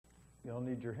You'll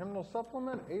need your hymnal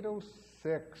supplement,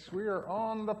 806. We are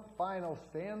on the final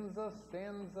stanza,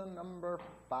 stanza number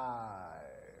 5.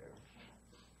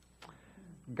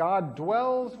 God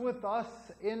dwells with us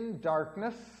in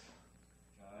darkness.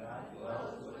 God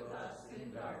dwells with us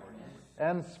in darkness.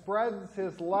 And spreads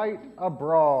his light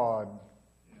abroad.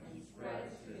 And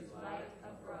spreads his light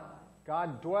abroad.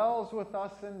 God dwells with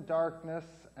us in darkness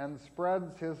and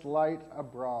spreads his light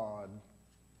abroad.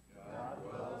 God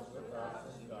dwells with us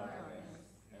in darkness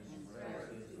and spreads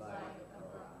his light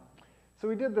abroad. So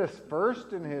he did this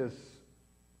first in his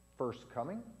first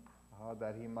coming,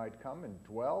 that he might come and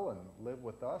dwell and live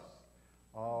with us,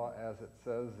 as it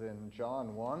says in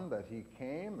John 1, that he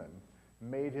came and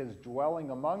made his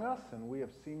dwelling among us, and we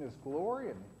have seen his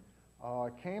glory,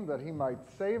 and came that he might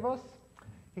save us.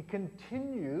 He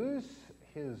continues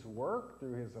his work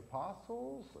through his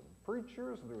apostles and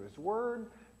preachers, through his word,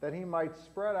 that he might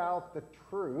spread out the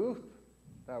truth.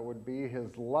 That would be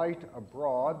his light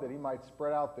abroad, that he might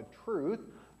spread out the truth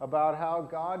about how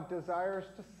God desires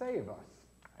to save us,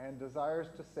 and desires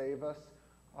to save us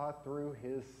through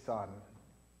his Son.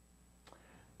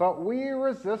 But we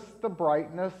resist the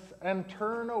brightness and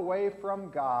turn away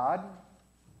from God.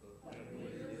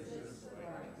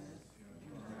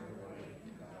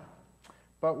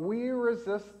 But we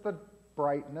resist the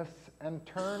brightness and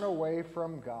turn away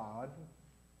from God.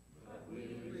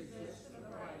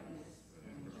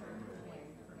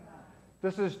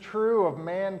 This is true of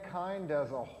mankind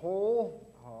as a whole,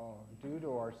 due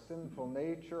to our sinful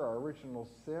nature, our original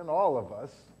sin. All of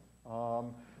us,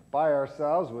 by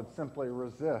ourselves, would simply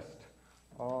resist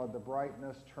the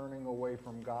brightness, turning away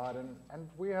from God, and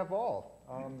we have all.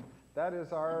 That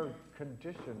is our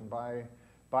condition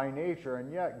by nature,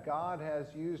 and yet God has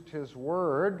used his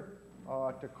word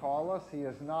to call us. He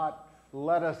has not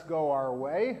let us go our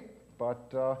way,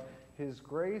 but his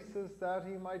grace is that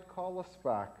he might call us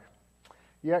back.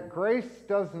 Yet grace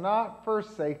does not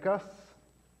forsake us.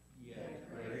 Yet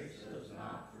grace does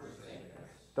not forsake us.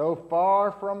 Though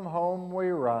far from home we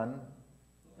run.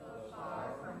 Though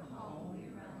far from home we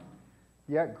run.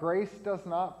 Yet grace does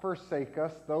not forsake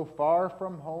us, though far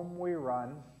from home we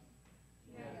run.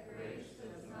 Yet grace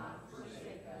does not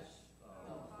forsake us,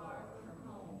 though far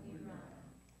from home we run.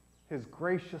 His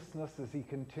graciousness as he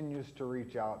continues to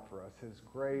reach out for us. His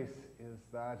grace is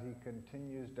that he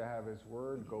continues to have his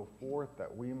word go forth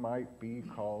that we might be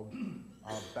called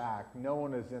back. No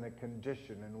one is in a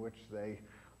condition in which they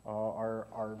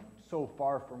are so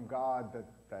far from God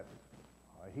that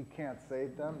he can't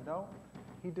save them. No,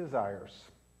 he desires.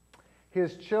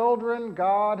 His children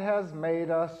God has made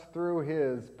us through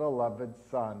his beloved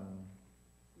Son.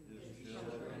 His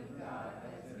children God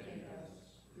has made us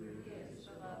through his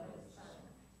beloved Son.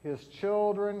 His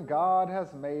children God has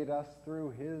made us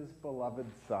through his beloved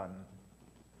Son.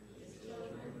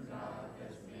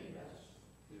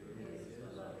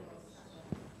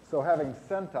 So having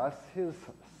sent us his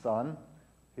Son,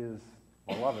 his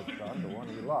beloved Son, the one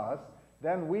he loves,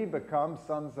 then we become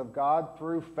sons of God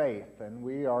through faith, and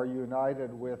we are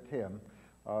united with him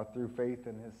through faith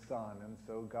in his Son. And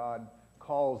so God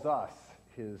calls us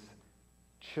his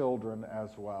children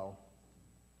as well.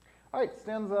 All right,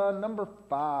 stanza number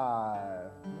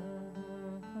 5.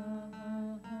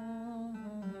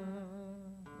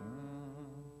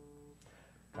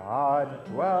 God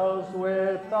dwells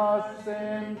with us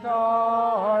in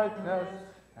darkness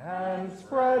and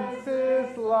spreads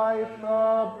his light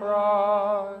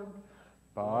abroad.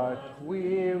 But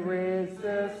we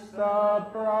resist the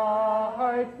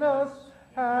brightness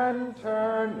and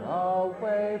turn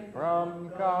away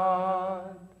from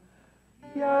God.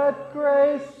 Yet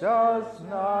grace does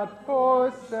not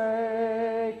forsake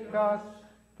us,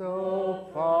 though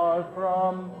far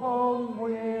from home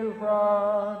we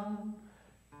run.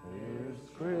 His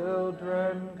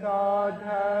children God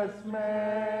has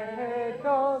made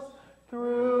us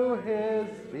through his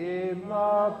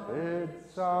beloved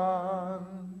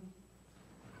Son.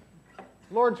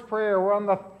 Lord's Prayer, we're on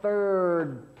the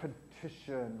 3rd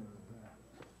petition.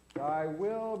 Thy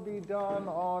will be done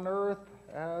on earth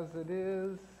as it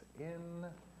is in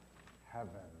heaven.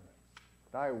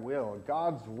 Thy will,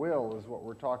 God's will is what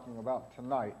we're talking about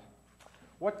tonight.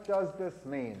 What does this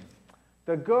mean?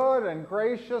 The good and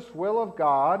gracious will of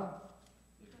God,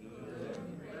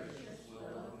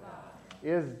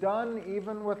 is done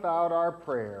even without our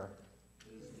prayer.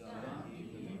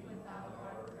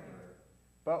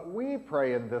 But we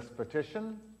pray in this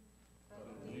petition,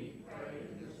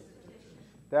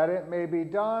 that it may be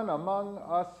done among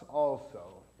us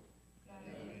also.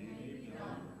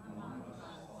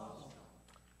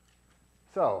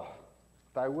 So,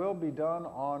 Thy will be done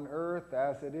on earth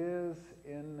as it is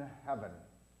in heaven.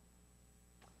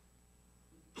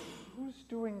 Who's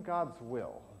doing God's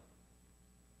will?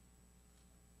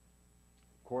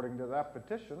 According to that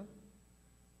petition,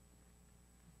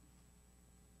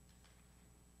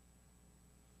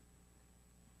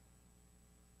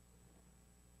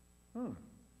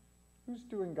 who's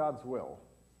doing God's will?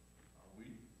 We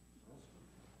supposed to.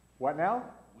 What now?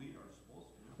 We are supposed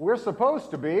to. We're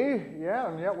supposed to be, yeah,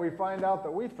 and yet we find out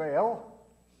that we fail.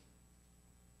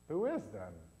 Who is then?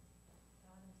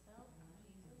 God himself,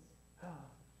 Jesus.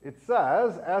 It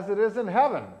says, as it is in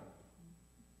heaven.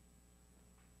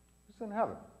 Who's in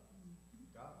heaven?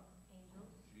 God.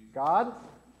 Angels. God,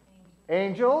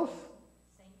 Angels. angels,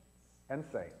 Saints. and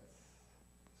saints.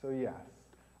 So yes,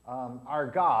 our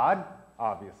God,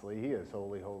 obviously, he is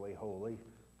holy, holy, holy.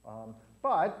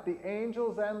 But the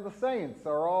angels and the saints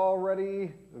are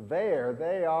already there.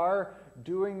 They are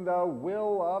doing the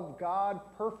will of God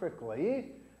perfectly.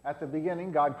 At the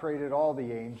beginning, God created all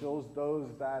the angels. Those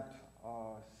that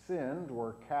sinned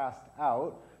were cast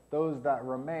out. Those that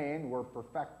remained were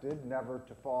perfected, never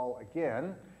to fall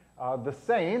again. The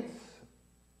saints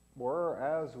were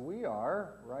as we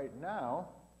are right now.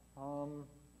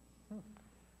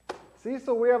 See,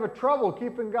 so we have a trouble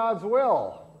keeping God's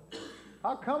will.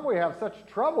 How come we have such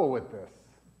trouble with this?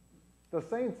 The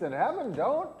saints in heaven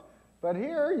don't, but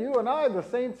here, you and I, the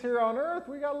saints here on earth,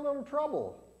 we got a little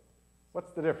trouble.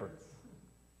 What's the difference?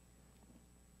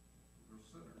 We're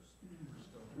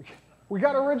sinners. We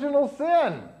got original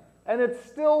sin, and it's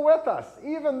still with us.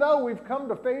 Even though we've come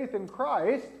to faith in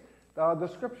Christ, the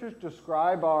scriptures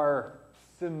describe our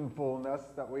sinfulness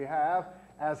that we have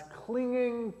as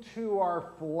clinging to our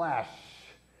flesh.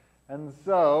 And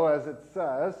so, as it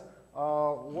says,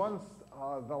 once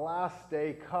the last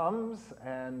day comes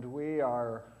and we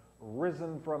are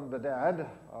risen from the dead,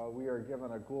 we are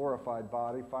given a glorified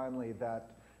body. Finally,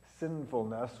 that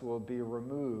sinfulness will be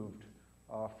removed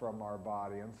from our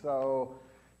body. And so,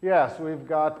 yes, we've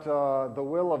got the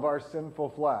will of our sinful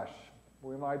flesh.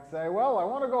 We might say, well, I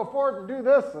want to go forward and do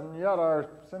this, and yet our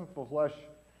sinful flesh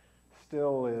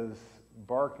still is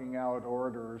barking out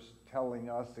orders, telling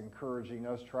us, encouraging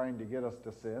us, trying to get us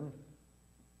to sin.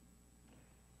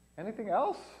 Anything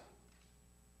else?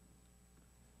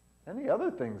 Any other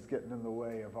things getting in the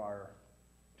way of our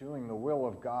doing the will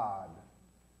of God?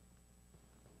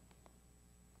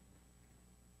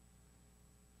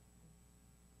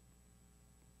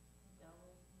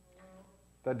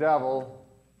 The devil,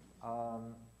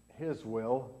 his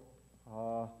will,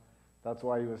 that's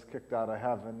why he was kicked out of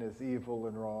heaven, is evil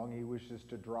and wrong. He wishes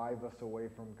to drive us away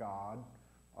from God.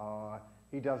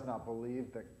 He does not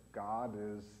believe that God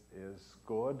is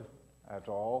good at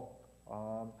all.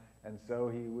 And so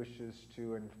he wishes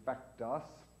to infect us,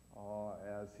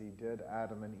 as he did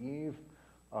Adam and Eve,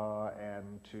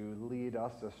 and to lead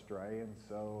us astray. And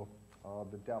so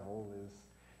the devil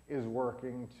is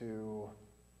working to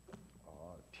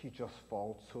teach us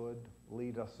falsehood,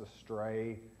 lead us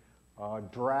astray,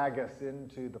 drag us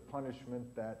into the punishment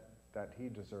that he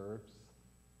deserves.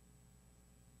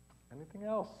 Anything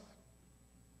else?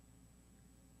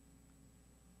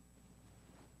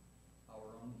 Our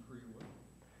own free will.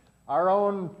 Our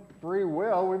own free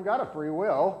will. We've got a free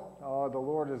will. The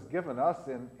Lord has given us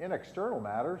in external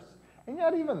matters. And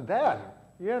yet even then,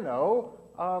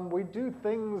 we do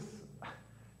things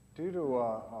due to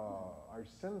our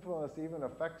sinfulness even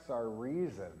affects our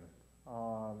reason.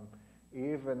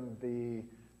 Even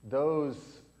those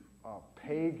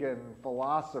pagan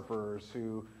philosophers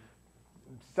who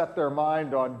set their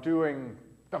mind on doing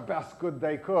the best good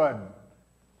they could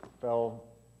fell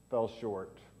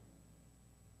short.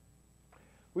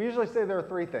 We usually say there are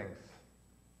three things: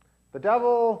 the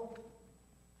devil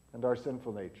and our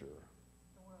sinful nature.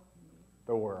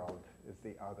 The world is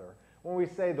the other. When we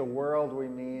say the world, we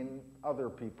mean other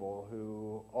people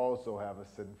who also have a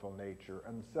sinful nature.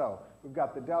 And so, we've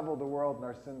got the devil, the world, and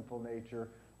our sinful nature.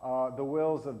 The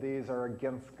wills of these are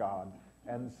against God.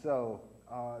 And so,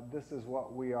 this is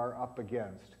what we are up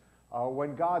against.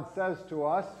 When God says to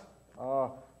us,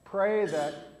 pray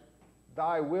that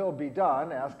thy will be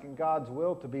done, asking God's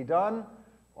will to be done,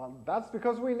 well, that's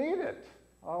because we need it.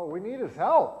 We need his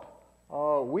help.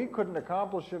 We couldn't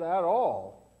accomplish it at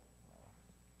all.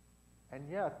 And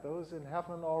yet, those in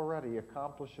heaven already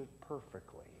accomplish it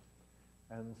perfectly.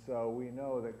 And so we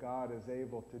know that God is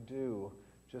able to do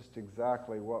just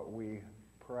exactly what we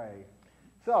pray.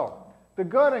 So, the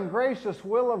good and gracious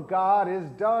will of God is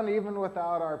done even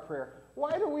without our prayer.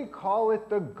 Why do we call it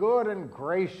the good and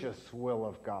gracious will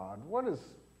of God? What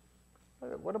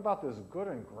about this good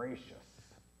and gracious?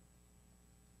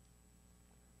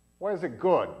 Why is it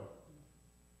good?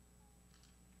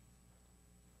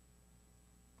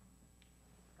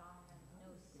 God has no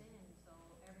sin, so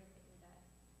everything that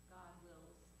God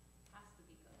wills has to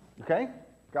be good. Okay?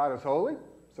 God is holy,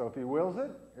 so if he wills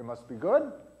it, it must be good.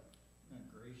 And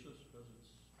gracious because it's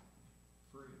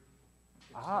free.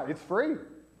 It's free.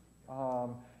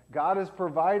 God is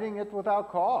providing it without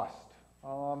cost.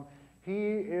 He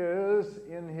is,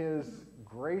 in his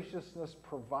graciousness,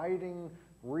 providing,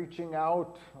 reaching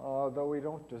out, though we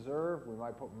don't deserve. We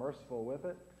might put merciful with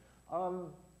it.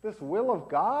 This will of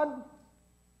God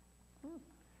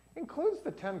includes the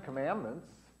Ten Commandments,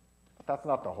 but that's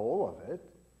not the whole of it.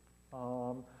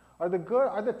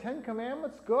 Are the Ten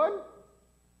Commandments good?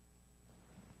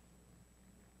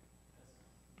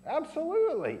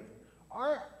 Absolutely.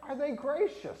 Are they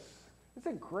gracious? Is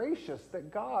it gracious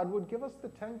that God would give us the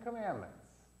Ten Commandments?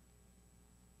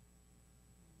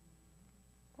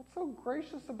 What's so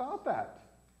gracious about that?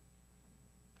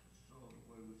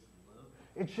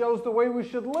 It shows the way we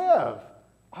should live.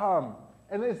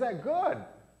 And is that good?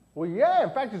 Well, yeah,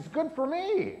 in fact, it's good for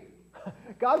me.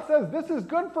 God says this is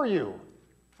good for you.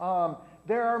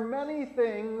 There are many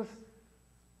things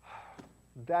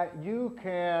that you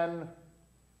can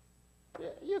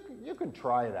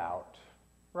try it out,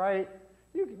 right?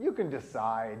 You can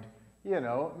decide,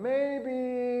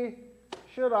 maybe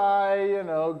should I,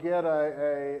 get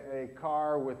a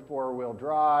car with four-wheel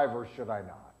drive or should I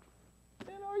not?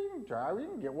 You can try, you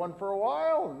can get one for a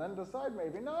while and then decide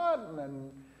maybe not,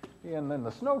 and then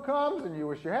the snow comes and you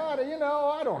wish you had it,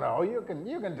 I don't know. You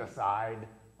can decide,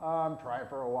 try it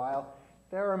for a while.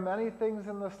 There are many things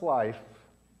in this life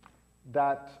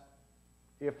that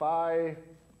if I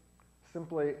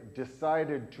simply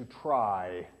decided to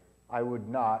try, I would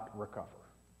not recover.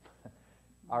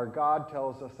 Our God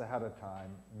tells us ahead of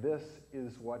time, this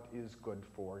is what is good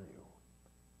for you.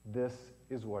 This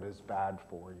is what is bad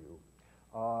for you.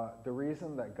 The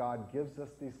reason that God gives us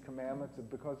these commandments is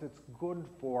because it's good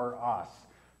for us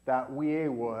that we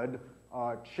would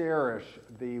cherish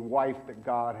the wife that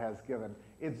God has given.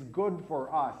 It's good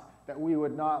for us that we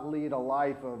would not lead a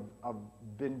life of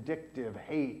vindictive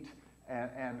hate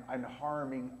and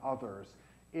harming others.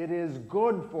 It is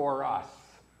good for us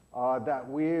that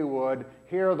we would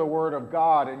hear the word of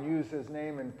God and use his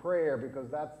name in prayer, because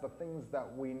that's the things that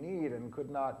we need and could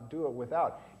not do it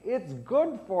without. It's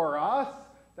good for us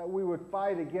that we would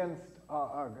fight against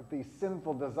these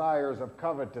sinful desires of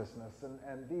covetousness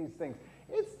and these things.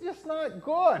 It's just not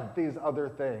good, these other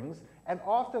things. And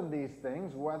often these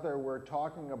things, whether we're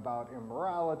talking about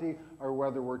immorality or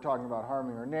whether we're talking about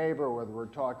harming our neighbor, or whether we're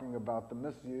talking about the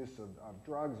misuse of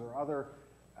drugs or other,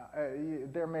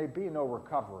 there may be no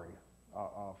recovery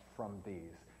from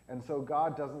these. And so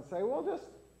God doesn't say, well, just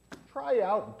try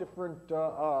out different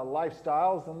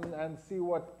lifestyles and see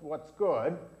what's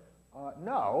good.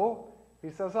 No,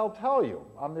 he says, I'll tell you.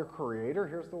 I'm your creator.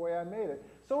 Here's the way I made it.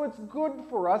 So it's good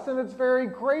for us, and it's very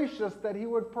gracious that he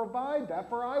would provide that,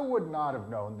 for I would not have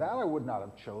known that. I would not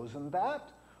have chosen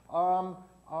that.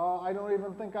 I don't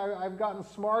even think I've gotten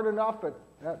smart enough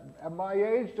at my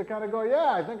age to kind of go,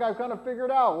 yeah, I think I've kind of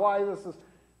figured out why this is.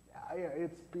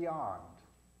 It's beyond.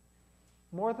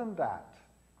 More than that,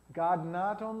 God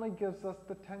not only gives us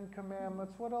the Ten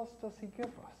Commandments, what else does he give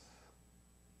us?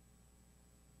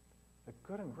 The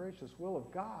good and gracious will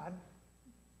of God.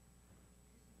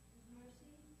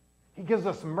 He gives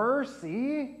us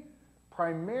mercy,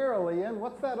 primarily in,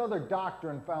 what's that other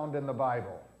doctrine found in the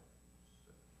Bible?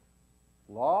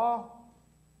 Law?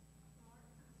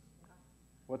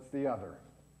 What's the other?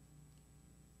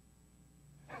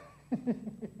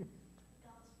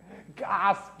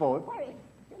 Gospel. What are you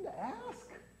going to ask?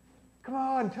 Come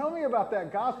on, tell me about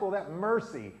that gospel, that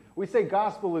mercy. We say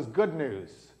gospel is good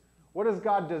news. What does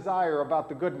God desire about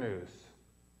the good news?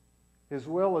 His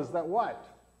will is that what?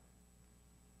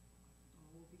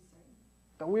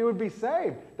 That we would be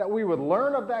saved. That we would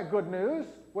learn of that good news,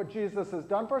 what Jesus has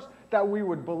done for us, that we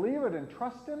would believe it and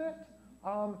trust in it.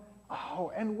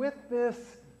 And with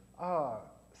this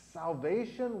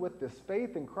salvation, with this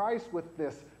faith in Christ, with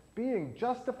this being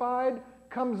justified,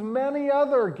 comes many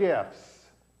other gifts.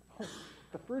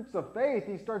 The fruits of faith,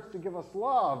 he starts to give us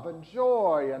love and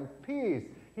joy and peace.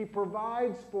 He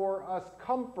provides for us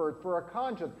comfort for a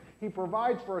conscience. He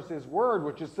provides for us his word,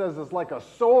 which it says is like a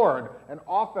sword, an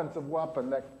offensive weapon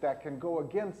that can go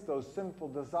against those sinful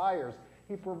desires.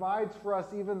 He provides for us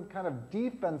even kind of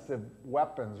defensive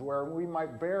weapons where we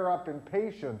might bear up in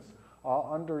patience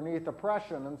underneath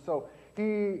oppression. And so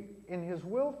he, in his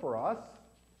will for us,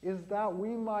 is that we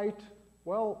might,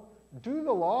 do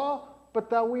the law, but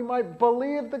that we might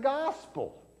believe the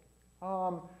gospel.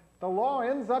 The law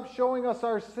ends up showing us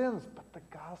our sins, but the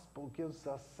gospel gives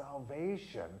us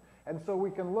salvation. And so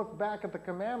we can look back at the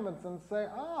commandments and say,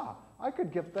 I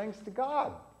could give thanks to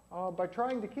God by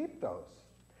trying to keep those.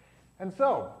 And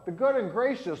so, the good and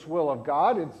gracious will of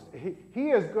God, He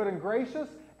is good and gracious,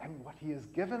 and what He has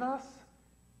given us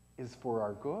is for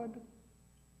our good,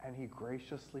 and He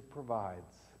graciously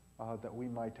provides that we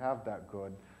might have that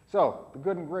good. So, the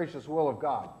good and gracious will of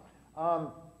God.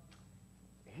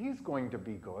 He's going to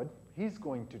be good. He's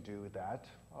going to do that,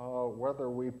 whether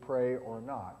we pray or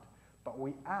not. But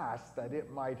we ask that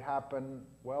it might happen,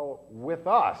 well, with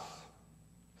us.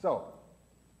 So,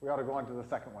 we ought to go on to the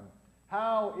second one.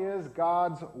 How is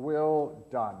God's will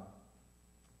done?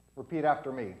 Repeat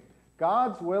after me.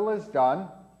 God's will is done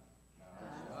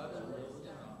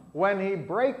when He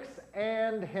breaks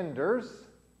and hinders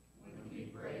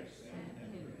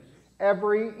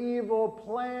every evil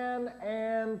plan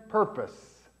and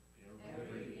purpose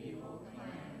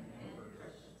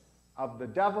of the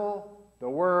devil, the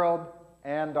world,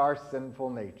 and our sinful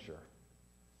nature.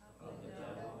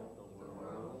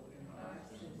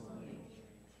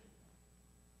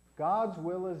 God's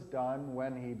will is done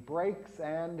when He breaks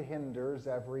and hinders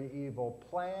every evil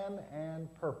plan and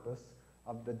purpose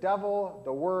of the devil,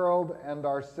 the world, and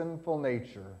our sinful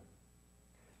nature.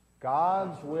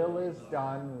 God's will is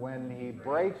done when He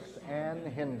breaks and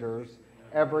hinders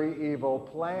every evil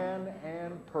plan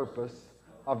and purpose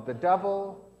of the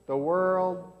devil, the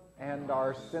world, and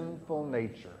our sinful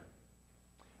nature.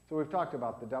 So we've talked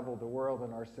about the devil, the world,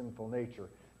 and our sinful nature.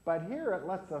 But here it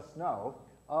lets us know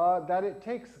that it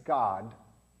takes God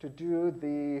to do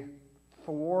the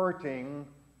thwarting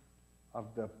of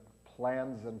the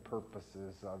plans and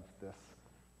purposes of this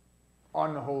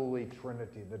unholy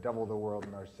Trinity, the devil, the world,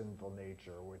 and our sinful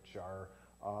nature, which are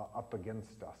up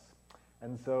against us.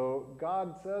 And so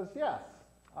God says, yes,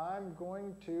 I'm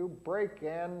going to break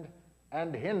and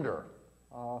hinder.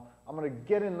 I'm going to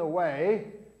get in the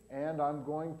way, and I'm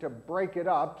going to break it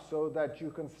up so that you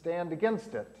can stand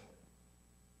against it.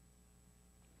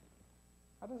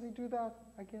 How does He do that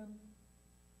again?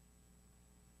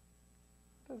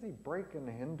 How does He break and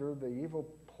hinder the evil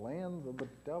plans of the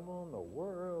devil and the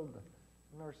world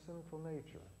and our sinful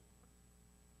nature?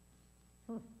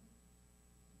 He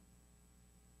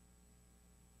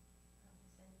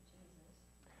sent Jesus.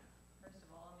 First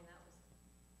of all, that was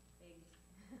big,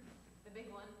 the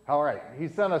big one. All right, He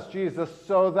sent us Jesus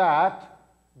so that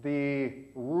the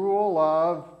rule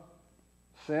of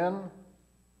sin,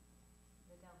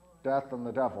 death, and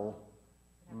the devil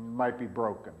might be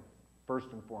broken,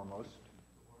 first and foremost.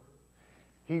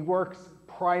 He works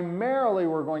primarily,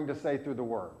 we're going to say, through the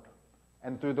Word.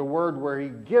 And through the Word where He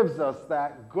gives us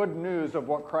that good news of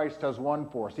what Christ has won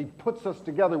for us. He puts us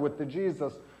together with the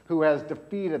Jesus who has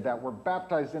defeated that. We're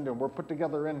baptized into Him. We're put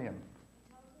together in Him.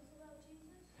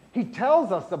 He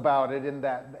tells us about it in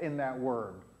that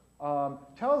Word.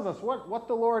 Tells us what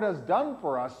the Lord has done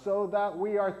for us so that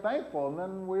we are thankful, and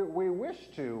then we wish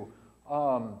to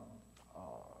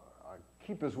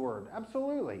keep His Word.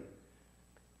 Absolutely.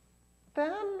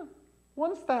 Then,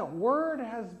 once that Word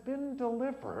has been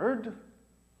delivered,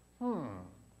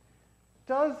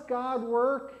 does God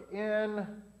work in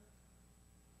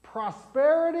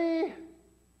prosperity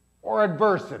or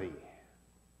adversity?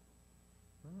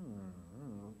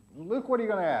 Luke, what are you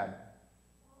going to add?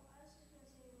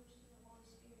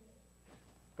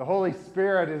 The Holy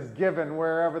Spirit is given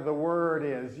wherever the Word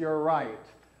is. You're right.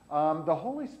 The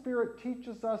Holy Spirit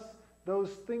teaches us those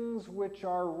things which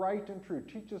are right and true.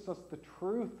 Teaches us the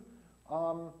truth.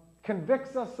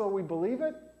 Convicts us so we believe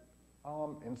it.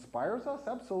 Inspires us?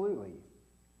 Absolutely.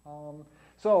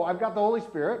 So I've got the Holy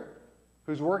Spirit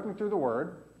who's working through the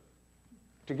Word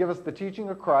to give us the teaching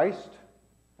of Christ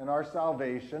and our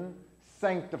salvation,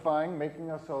 sanctifying, making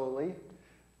us holy.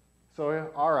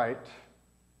 So, all right.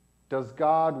 Does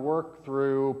God work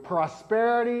through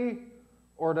prosperity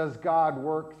or does God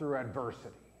work through adversity?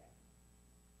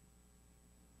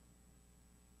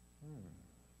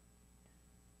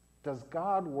 Does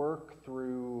God work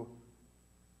through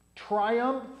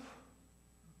triumph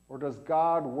or does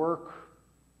God work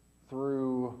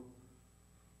through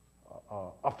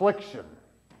affliction?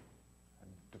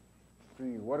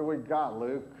 What do we got,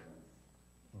 Luke?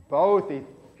 Both.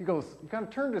 He goes, he kind of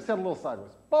turned his head a little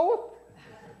sideways. Both?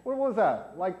 What was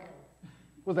that?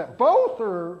 Was that both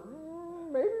or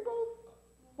maybe both?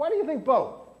 Why do you think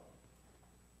both?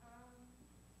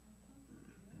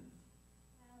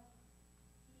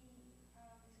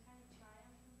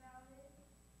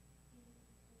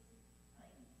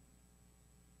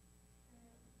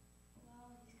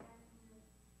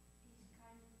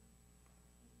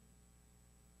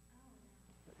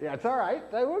 Yeah, it's all right.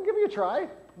 We'll give you a try.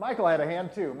 Michael had a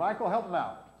hand too. Michael, help him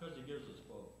out. Because he gives us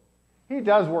both. He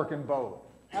does work in both.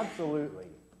 Absolutely.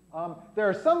 There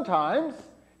are sometimes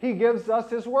he gives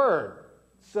us his word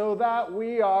so that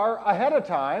we are ahead of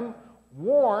time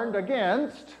warned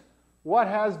against what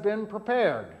has been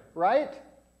prepared, right?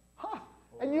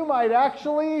 And you might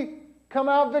actually come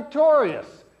out victorious.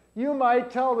 You might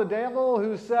tell the devil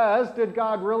who says, did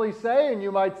God really say? And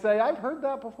you might say, I've heard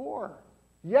that before.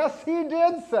 Yes, he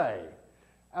did say.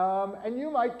 And you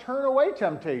might turn away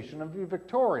temptation and be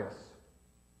victorious.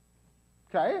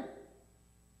 Okay?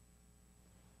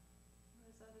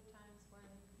 There's other times when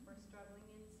we're struggling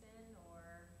in sin, or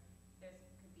there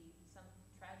could be some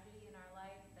tragedy in our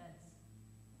life that's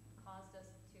caused us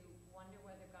to wonder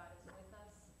whether God is with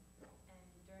us. And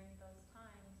during those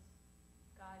times,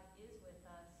 God is with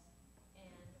us.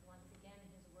 And once again,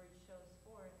 his word shows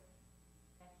forth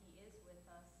that he is with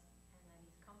us and that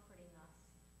he's comforting us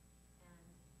and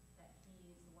that he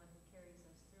is the one who carries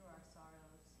us through our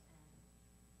sorrows, and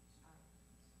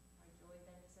our joy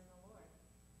then is in the Lord.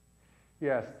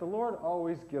 Yes, the Lord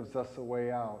always gives us a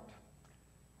way out.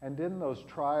 And in those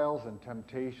trials and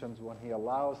temptations, when he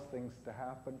allows things to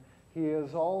happen, he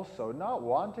is also not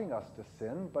wanting us to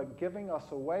sin, but giving us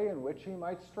a way in which he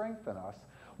might strengthen us.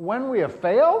 When we have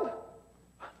failed,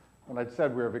 when I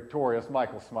said we were victorious,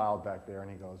 Michael smiled back there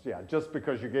and he goes, yeah, just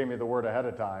because you gave me the word ahead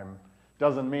of time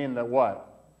doesn't mean that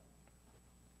what?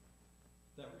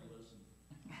 That we listen.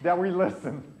 That we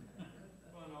listen.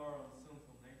 When our own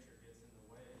sinful nature gets in the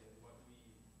way of what we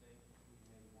think we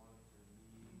may want or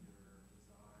need or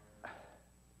desire is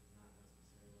not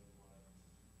necessarily what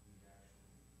we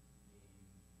actually need.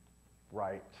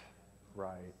 Right,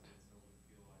 right.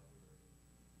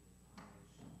 So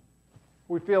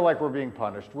we feel like we're being We feel like we're being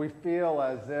punished. punished. We feel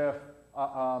as if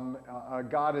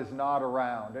God is not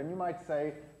around. And you might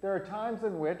say, there are times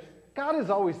in which God is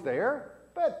always there,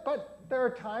 but there are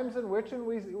times in which, and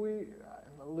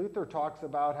Luther talks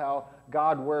about how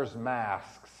God wears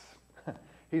masks.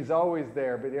 He's always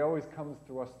there, but he always comes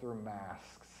to us through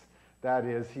masks. That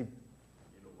is, he... You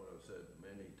know what I've said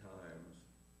many times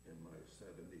in my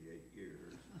 78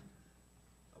 years,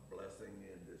 a blessing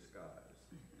in disguise.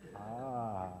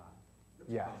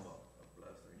 Yes. A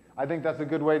blessing. I think that's a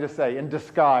good way to say, in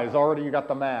disguise. Already you got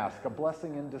the mask, a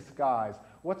blessing in disguise.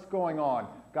 What's going on?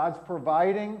 God's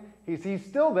providing. He's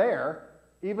still there,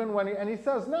 even when and he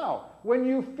says, now, when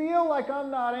you feel like I'm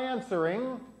not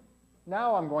answering,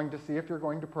 now I'm going to see if you're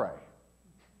going to pray.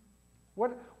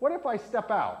 What if I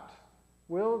step out?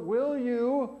 Will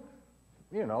you,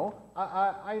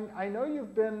 I know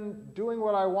you've been doing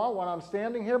what I want when I'm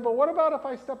standing here, but what about if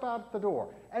I step out the door?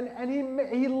 And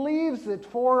he leaves it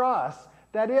for us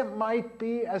that it might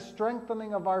be a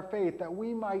strengthening of our faith, that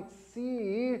we might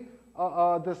see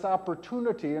this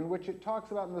opportunity in which it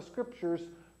talks about in the scriptures,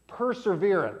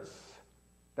 perseverance.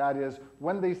 That is,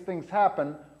 when these things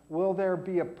happen, will there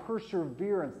be a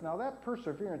perseverance? Now that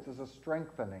perseverance is a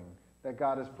strengthening that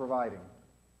God is providing.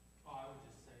 Oh, I would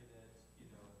just say that,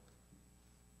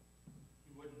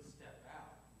 he wouldn't step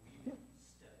out. We would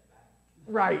step back.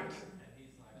 Right. And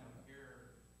he's like, I'm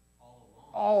here all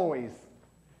along. Always.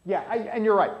 Yeah, and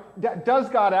you're right. Does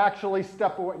God actually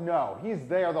step away? No, he's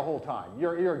there the whole time.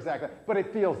 You're exactly, but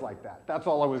it feels like that. That's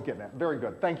all I was getting at. Very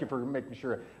good. Thank you for making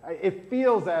sure. It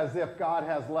feels as if God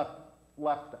has left.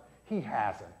 He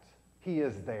hasn't. He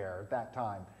is there at that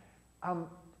time.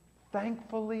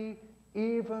 Thankfully,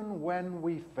 even when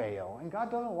we fail, and God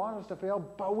doesn't want us to fail,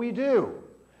 but we do.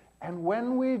 And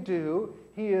when we do,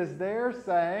 he is there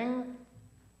saying,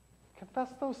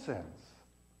 confess those sins.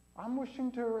 I'm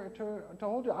wishing to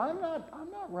hold you. I'm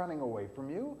not running away from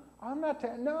you. I'm not.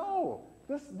 No.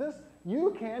 This.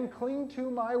 You can cling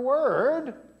to my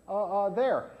word.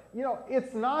 There.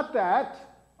 It's not that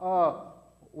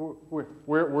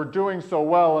we're doing so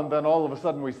well and then all of a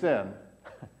sudden we sin.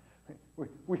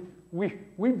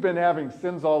 We've been having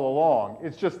sins all along.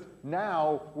 It's just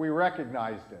now we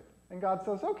recognized it, and God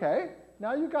says, "Okay,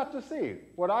 now you got to see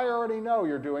what I already know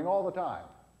you're doing all the time.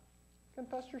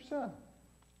 Confess your sin."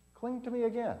 Cling to me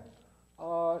again.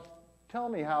 Tell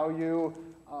me how you.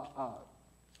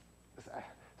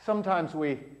 Sometimes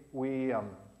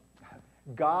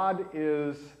God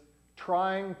is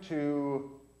trying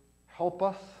to help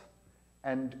us,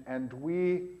 and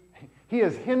he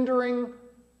is hindering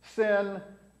sin,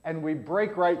 and we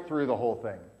break right through the whole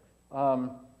thing.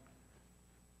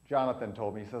 Jonathan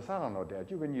told me, he says, I don't know,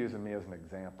 Dad, you've been using me as an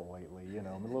example lately,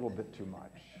 a little bit too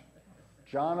much.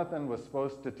 Jonathan was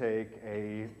supposed to take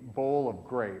a bowl of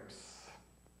grapes.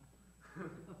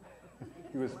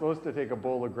 He was supposed to take a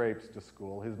bowl of grapes to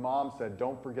school. His mom said,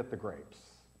 don't forget the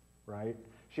grapes, right?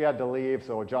 She had to leave,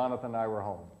 so Jonathan and I were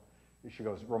home. She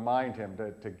goes, remind him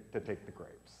to take the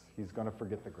grapes. He's going to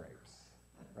forget the grapes,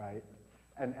 right?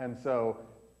 And so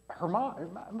her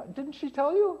mom, didn't she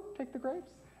tell you, take the grapes?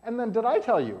 And then did I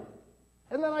tell you?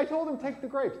 And then I told him, take the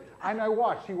grapes. And I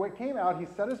watched. He came out, he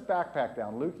set his backpack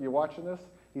down. Luke, you watching this?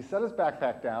 He set his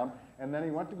backpack down, and then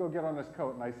he went to go get on his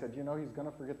coat, and I said, you know, he's going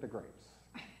to forget the grapes.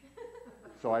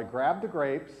 So I grabbed the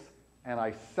grapes, and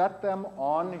I set them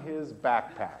on his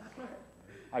backpack.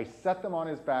 I set them on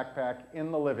his backpack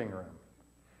in the living room.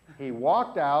 He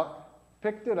walked out,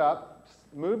 picked it up,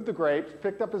 moved the grapes,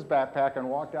 picked up his backpack, and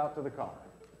walked out to the car.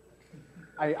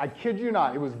 I kid you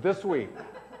not, it was this week.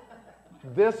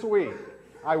 This week.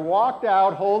 I walked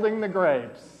out holding the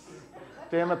grapes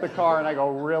to him at the car, and I go,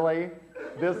 really?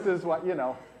 This is what,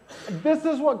 this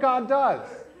is what God does.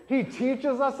 He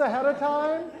teaches us ahead of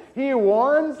time. He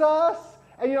warns us.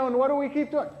 And what do we keep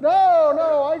doing?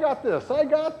 No, I got this.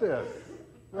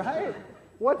 Right?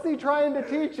 What's he trying to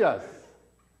teach us?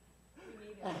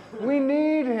 We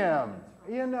need him.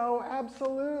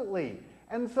 Absolutely.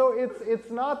 And so it's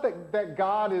not that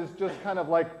God is just kind of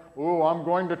like, oh, I'm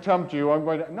going to tempt you.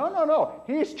 No.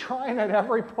 He's trying at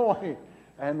every point.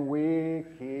 And we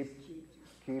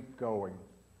keep going.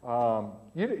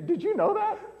 Did you know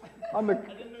that? I didn't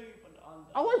know you put it on.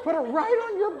 I put it right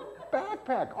on your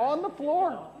backpack, on the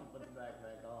floor. I'll put the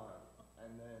backpack on,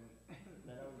 and then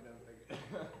I was going to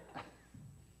figure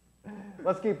it.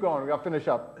 Let's keep going. We've got to finish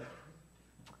up.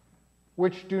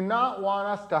 Which do not want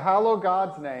us to hallow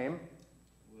God's name.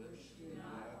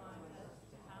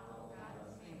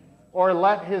 Or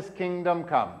let his kingdom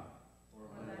come.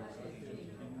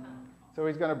 So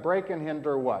he's going to break and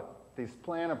hinder what? These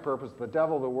plan and purpose, the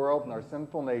devil, the world, and our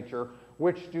sinful nature,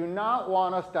 which do not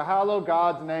want us to hallow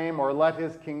God's name or let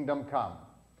his kingdom come.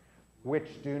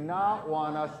 Which do not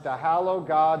want us to hallow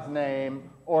God's name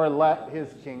or let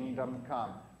his kingdom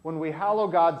come. When we hallow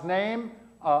God's name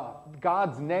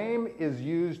is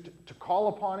used to call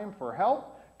upon him for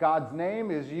help. God's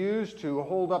name is used to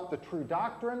hold up the true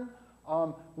doctrine.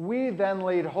 We then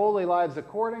lead holy lives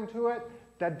according to it.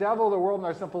 The devil, the world, and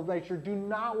our sinful nature do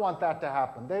not want that to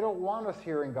happen. They don't want us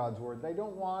hearing God's word. They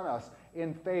don't want us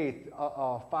in faith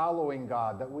following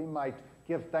God, that we might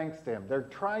give thanks to him. They're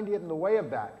trying to get in the way of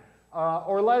that.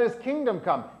 Or let his kingdom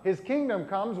come. His kingdom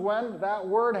comes when that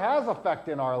word has effect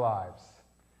in our lives.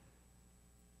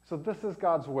 So this is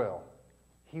God's will.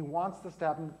 He wants this to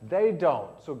happen. They don't.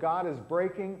 So God is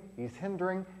breaking, he's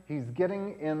hindering, he's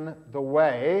getting in the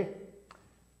way.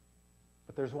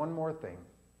 But there's one more thing.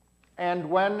 And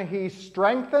when he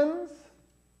strengthens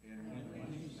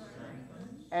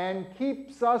and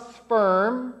keeps us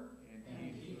firm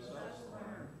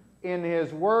in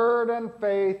his word and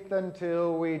faith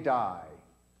until we die.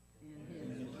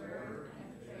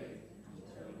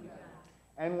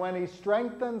 And when he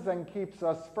strengthens and keeps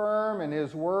us firm in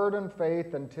his word and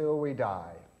faith until we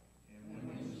die.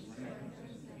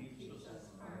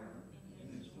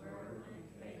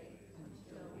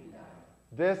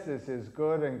 This is his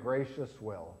good and gracious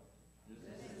will.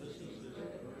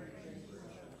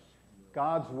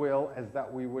 God's will is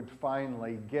that we would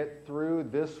finally get through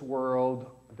this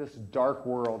world, this dark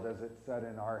world, as it said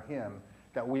in our hymn,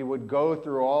 that we would go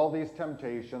through all these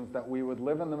temptations, that we would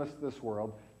live in the midst of this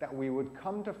world, that we would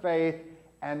come to faith,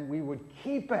 and we would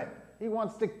keep it. He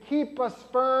wants to keep us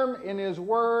firm in his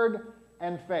word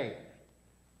and faith.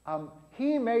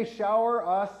 He may shower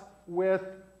us with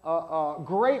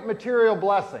great material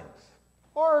blessings,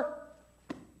 or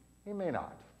he may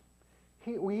not.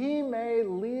 He may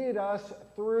lead us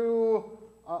through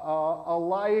a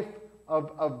life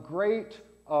of great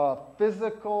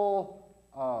physical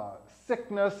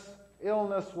sickness,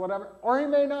 illness, whatever, or he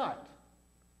may not.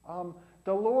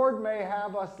 The Lord may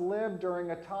have us live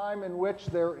during a time in which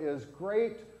there is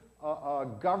great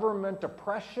government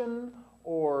oppression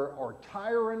or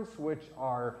tyrants which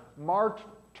are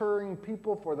martyring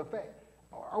people for the faith,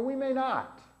 or we may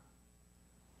not.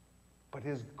 But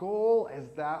his goal is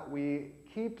that we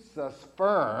keeps us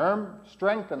firm,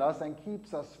 strengthen us, and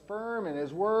keeps us firm in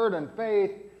his word and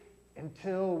faith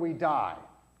until we die.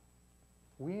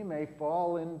 We may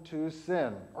fall into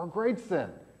sin, or great sin,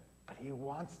 but he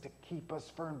wants to keep us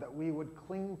firm, that we would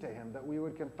cling to him, that we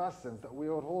would confess sins, that we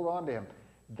would hold on to him.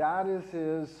 That is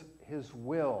his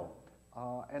will.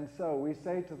 And so we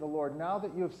say to the Lord, now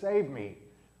that you have saved me,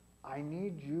 I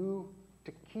need you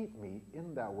to keep me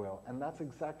in that will. And that's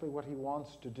exactly what he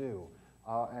wants to do.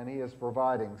 And he is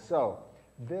providing. So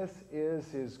this is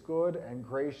his good and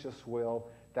gracious will,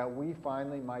 that we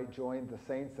finally might join the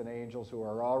saints and angels who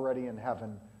are already in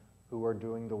heaven, who are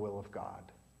doing the will of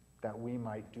God. That we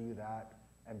might do that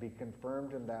and be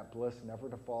confirmed in that bliss, never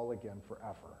to fall again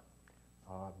forever.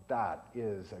 That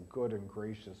is a good and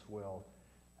gracious will,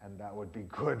 and that would be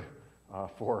good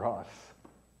for us.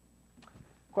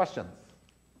 Questions?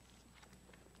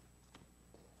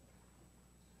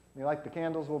 You light the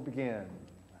candles, we'll begin.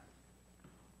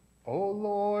 O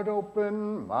Lord,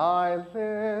 open my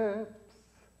lips,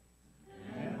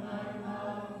 and my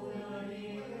mouth will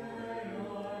declare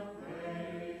your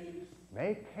praise.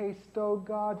 make haste, O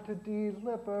God, to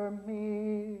deliver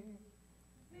me.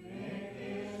 Make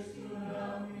haste to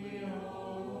help me,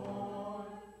 O Lord.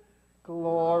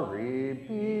 Glory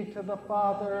be to the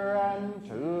Father, and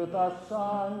to the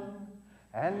Son,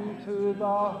 and to the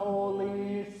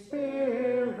Holy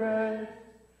Spirit,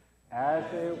 as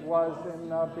it was in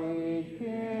the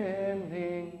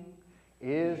beginning,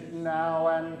 is now,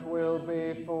 and will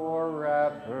be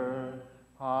forever.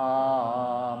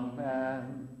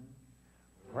 Amen.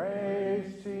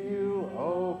 Praise to you,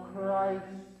 O Christ.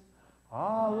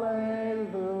 Alleluia.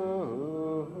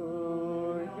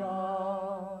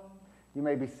 You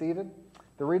may be seated.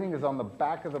 The reading is on the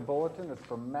back of the bulletin. It's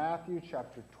from Matthew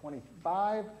chapter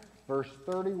 25, verse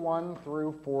 31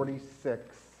 through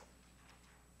 46.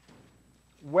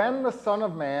 When the Son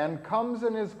of Man comes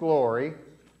in his glory,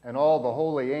 and all the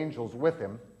holy angels with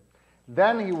him,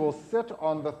 then he will sit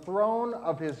on the throne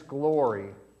of his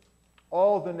glory.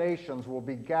 All the nations will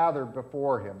be gathered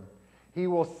before him. He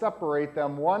will separate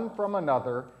them one from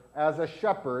another, as a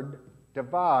shepherd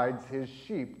divides his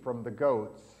sheep from the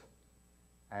goats.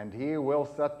 And he will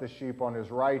set the sheep on his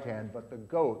right hand, but the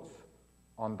goats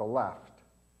on the left.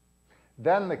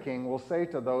 Then the king will say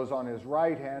to those on his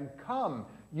right hand, "Come,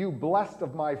 you blessed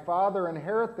of my Father,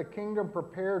 inherit the kingdom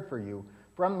prepared for you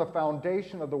from the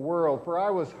foundation of the world. For I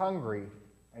was hungry,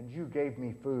 and you gave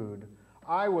me food.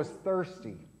 I was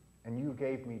thirsty, and you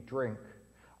gave me drink.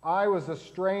 I was a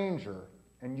stranger,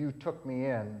 and you took me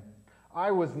in.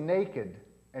 I was naked,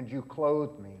 and you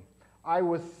clothed me. I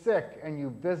was sick, and you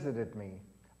visited me.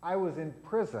 I was in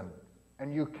prison,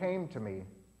 and you came to me."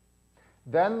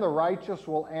 Then the righteous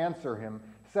will answer him,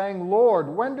 saying, "Lord,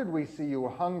 when did we see you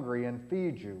hungry and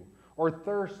feed you, or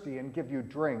thirsty and give you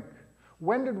drink?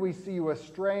 When did we see you a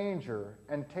stranger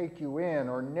and take you in,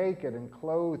 or naked and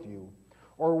clothe you?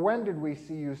 Or when did we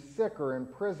see you sick or in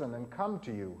prison and come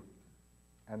to you?"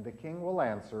 And the king will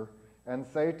answer and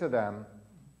say to them,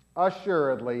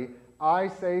 "Assuredly, I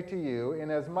say to you,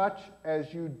 inasmuch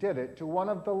as you did it to one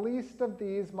of the least of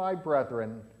these my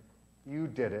brethren, you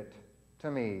did it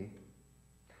to me."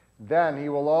 Then he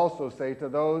will also say to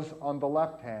those on the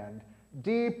left hand,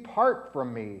 "Depart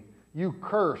from me, you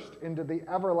cursed, into the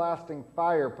everlasting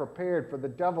fire prepared for the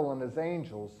devil and his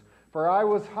angels. For I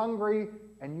was hungry,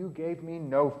 and you gave me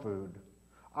no food.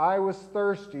 I was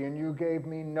thirsty, and you gave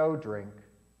me no drink.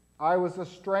 I was a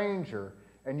stranger,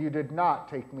 and you did not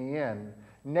take me in.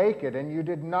 Naked, and you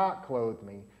did not clothe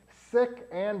me. Sick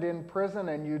and in prison,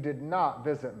 and you did not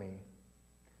visit me."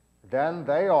 Then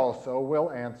they also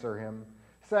will answer him,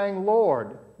 saying,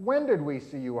 "Lord, when did we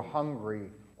see you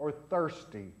hungry, or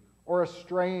thirsty, or a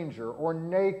stranger, or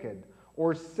naked,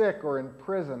 or sick, or in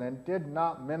prison, and did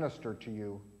not minister to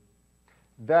you?"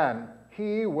 Then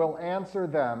he will answer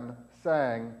them,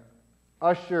 saying,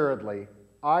 "Assuredly,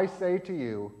 I say to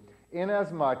you,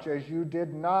 inasmuch as you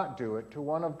did not do it to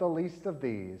one of the least of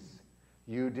these,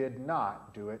 you did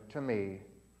not do it to me."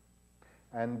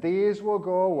 And these will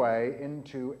go away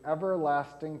into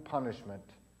everlasting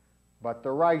punishment, but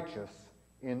the righteous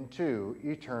into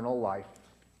eternal life.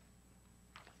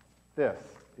 This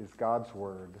is God's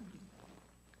word.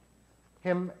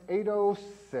 Hymn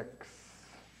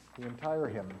 806, the entire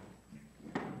hymn.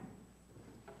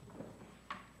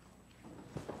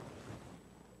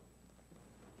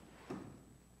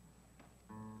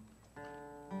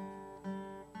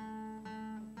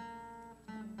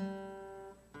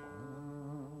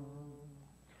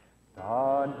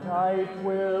 The night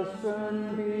will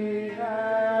soon be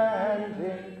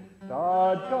ending,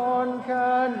 the dawn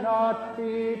cannot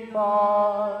be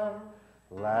far.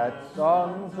 Let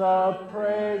songs of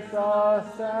praise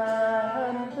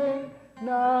ascending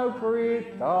now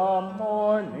greet the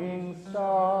morning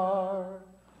star.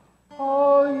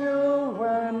 All you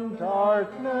when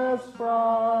darkness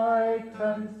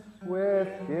brightens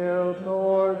with guilt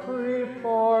or grief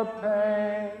or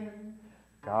pain,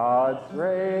 God's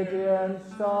radiant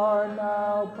star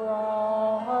now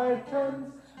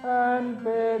brightens and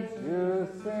bids you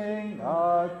sing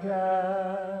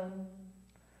again.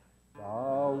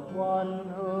 The one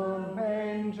whom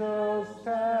angels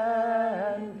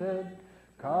tended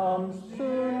comes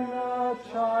soon a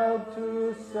child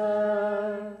to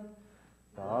serve.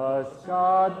 Thus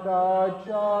God the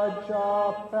judge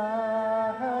judge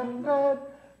offended,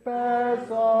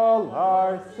 bears all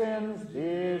our sins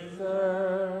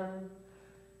deserve.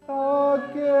 The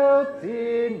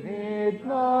guilty need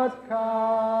not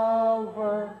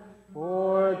cower,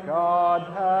 for God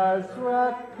has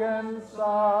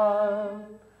reconciled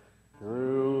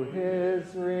through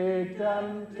his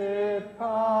redemptive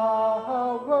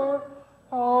power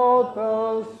all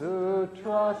those who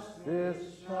trust this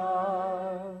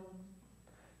child.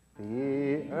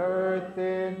 The earth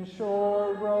in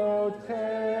sure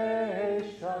rotation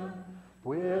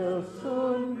will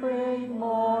soon bring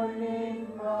morning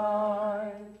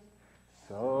bright.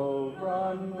 So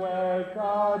run where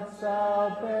God's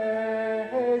salvation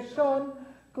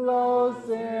glows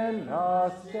in a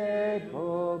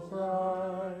stable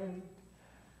bright.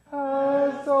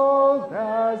 As old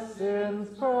as sin's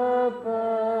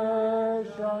perversion,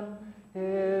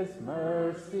 his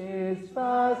mercy's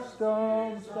vast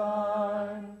don't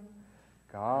shine.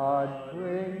 God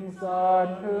brings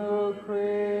a new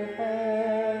creation,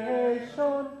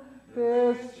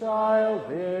 this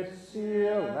child its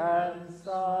seal and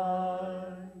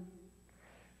sign.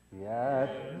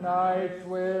 Yet night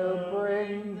will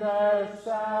bring their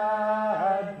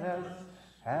sadness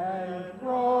and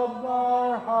rob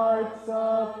our hearts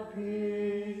of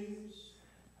peace,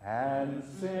 and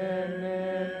sin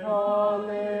in all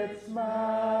its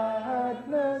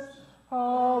madness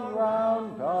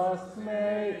around us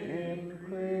may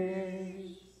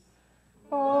increase.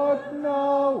 But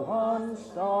now one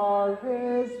star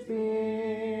is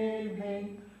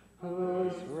beaming,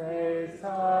 whose rays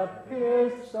have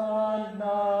pierced the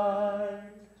night.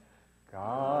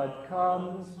 God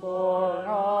comes for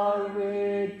our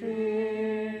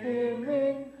redeeming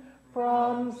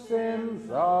from sin's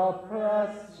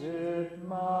oppressed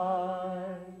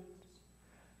might.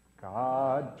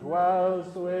 God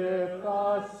dwells with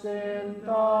us in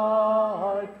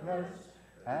darkness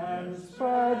and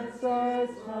spreads his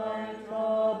light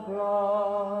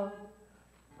abroad.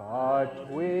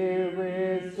 But we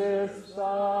resist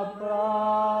the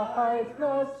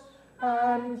brightness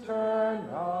and turn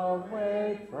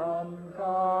away from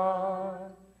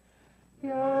God.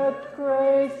 Yet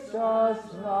grace does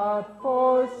not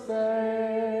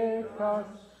forsake us,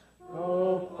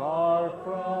 though far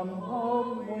from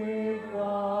home we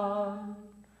run.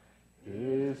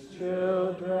 His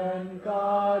children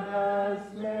God has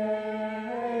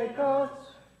made us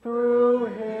through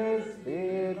his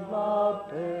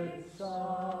beloved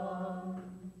Son.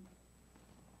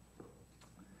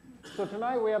 So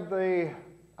tonight we have the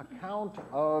account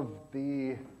of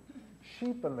the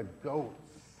sheep and the goats.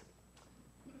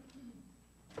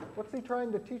 What's he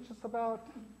trying to teach us about?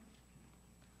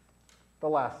 The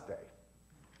last day.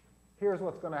 Here's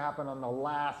what's going to happen on the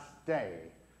last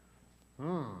day.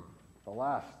 The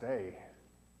last day.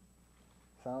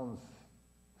 Sounds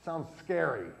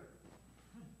scary.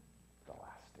 The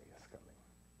last day is coming.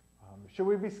 Should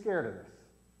we be scared of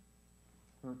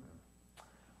this?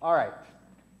 All right.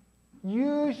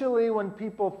 Usually when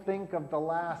people think of the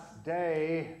last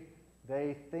day,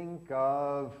 they think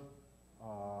of,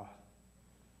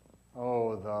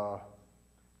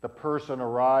 the person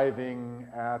arriving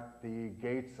at the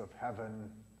gates of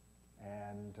heaven,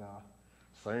 and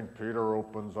St. Peter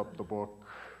opens up the book,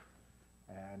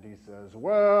 and he says,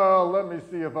 well, let me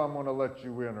see if I'm going to let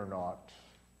you in or not.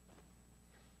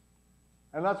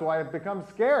 And that's why it becomes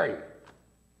scary.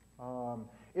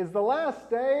 Is the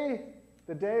last day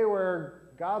the day where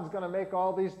God's going to make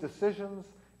all these decisions?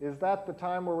 Is that the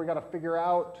time where we got to figure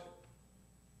out?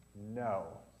 No,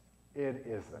 it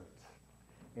isn't.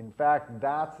 In fact,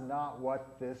 that's not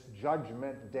what this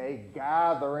Judgment Day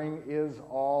gathering is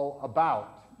all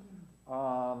about.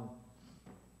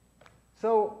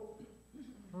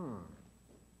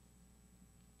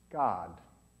 God,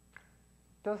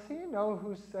 does he know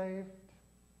who's saved?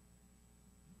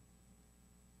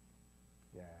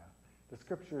 Yeah. The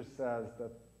scripture says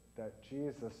that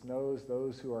Jesus knows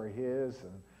those who are his,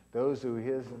 and those who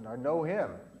his and know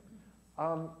him.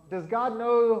 Does God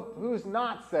know who's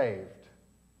not saved?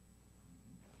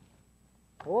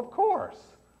 Well, of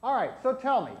course. All right, so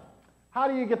tell me, how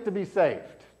do you get to be saved?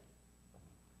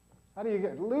 How do you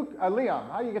get, Liam,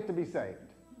 how do you get to be saved?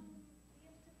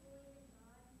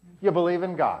 You believe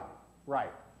in God.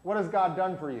 Right. What has God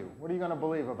done for you? What are you going to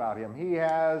believe about him? He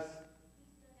has...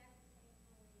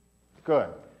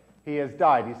 Good. He has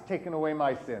died. He's taken away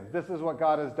my sins. This is what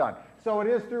God has done. So it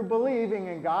is through believing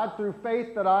in God, through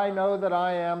faith, that I know that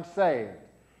I am saved.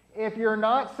 If you're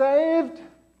not saved,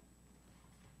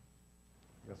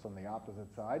 I guess on the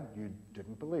opposite side, you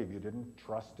didn't believe. You didn't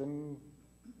trust in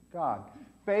God.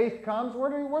 Faith comes.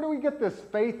 Where do we get this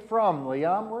faith from,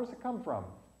 Liam? Where does it come from?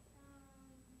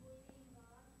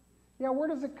 Yeah, where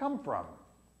does it come from?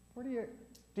 Where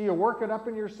do you work it up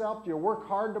in yourself? Do you work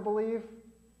hard to believe?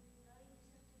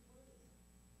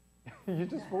 You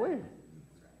just believe.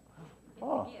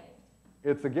 Oh,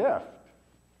 it's a gift.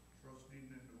 Trusting in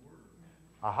the Word.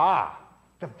 Aha.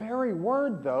 The very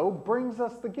word, though, brings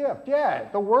us the gift. Yeah,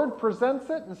 the word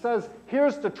presents it and says,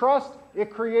 here's the trust.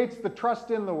 It creates the trust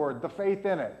in the word, the faith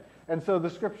in it. And so the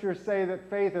scriptures say that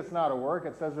faith is not a work.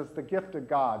 It says it's the gift of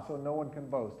God, so no one can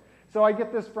boast. So I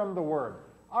get this from the word.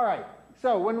 All right,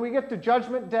 so when we get to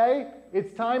Judgment Day,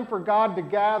 it's time for God to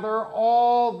gather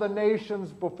all the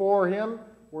nations before him.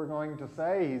 We're going to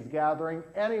say he's gathering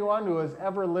anyone who has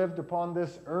ever lived upon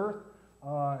this earth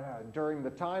during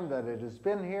the time that it has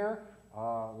been here.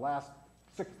 Last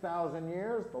 6,000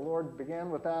 years, the Lord began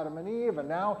with Adam and Eve, and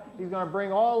now he's going to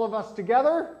bring all of us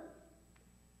together.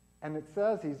 And it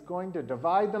says he's going to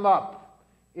divide them up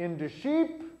into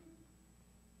sheep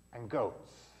and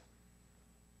goats.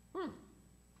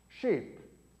 Sheep.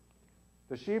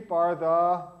 The sheep are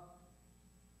the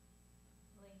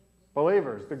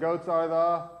believers. The goats are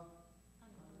the...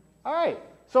 All right.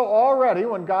 So already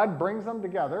when God brings them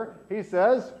together, he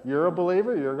says, you're a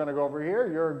believer, you're going to go over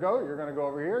here. You're a goat, you're going to go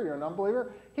over here. You're an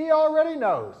unbeliever. He already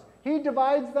knows. He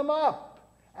divides them up.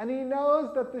 And he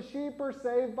knows that the sheep are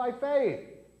saved by faith.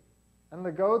 And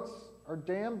the goats are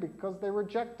damned because they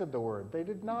rejected the word. They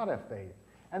did not have faith.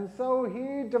 And so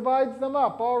he divides them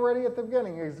up already at the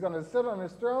beginning. He's going to sit on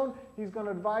his throne. He's going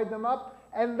to divide them up.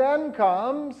 And then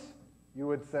comes, you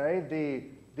would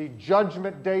say, the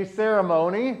Judgment Day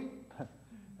ceremony.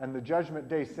 And the Judgment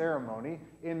Day ceremony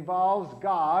involves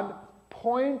God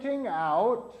pointing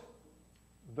out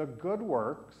the good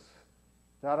works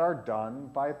that are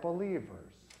done by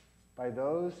believers, by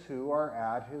those who are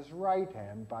at his right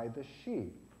hand, by the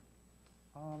sheep.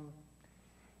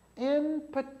 In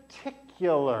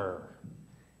particular,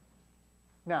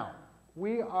 now,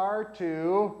 we are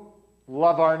to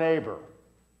love our neighbor.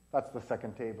 That's the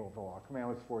second table of the law,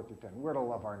 Commandments 4 through 10. We're to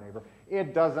love our neighbor.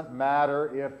 It doesn't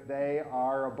matter if they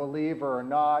are a believer or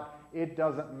not. It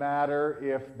doesn't matter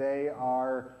if they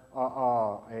are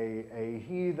a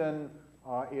heathen,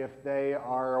 if they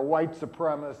are a white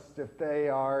supremacist, if they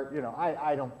are,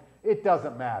 it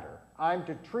doesn't matter. I'm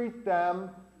to treat them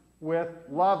with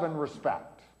love and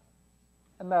respect.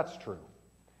 And that's true.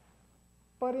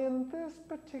 But in this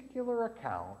particular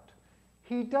account,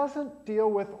 he doesn't deal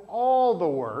with all the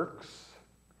works.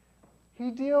 He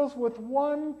deals with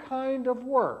one kind of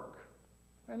work.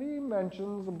 And he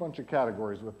mentions a bunch of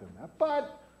categories within that.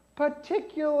 But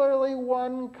particularly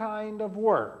one kind of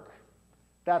work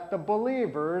that the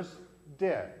believers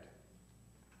did.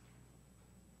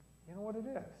 You know what it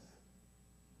is?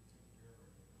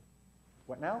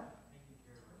 What now?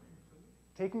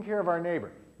 Taking care of our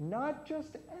neighbor. Not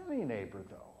just any neighbor,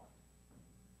 though.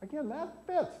 Again, that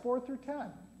fits 4 through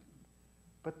 10.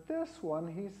 But this one,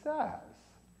 he says.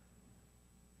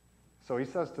 So he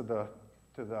says to the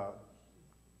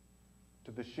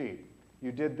sheep,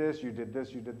 you did this, you did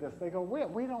this, you did this. They go,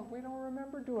 we don't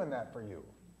remember doing that for you.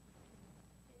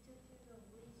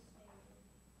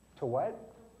 To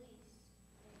what?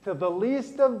 To the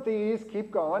least of these, keep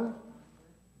going.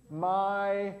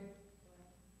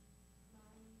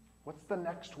 What's the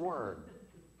next word?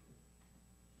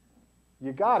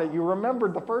 You got it. You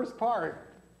remembered the first part.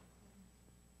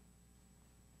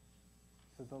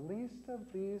 To the least of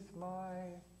these, my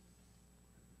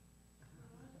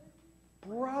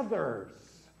brothers.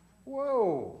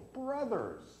 Whoa,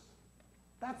 brothers.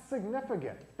 That's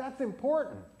significant. That's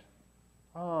important.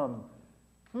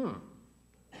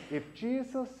 If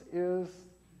Jesus is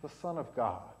the Son of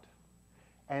God,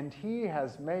 and he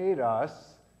has made us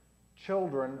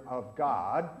children of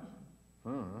God,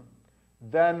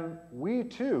 then we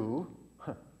too,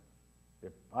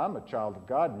 if I'm a child of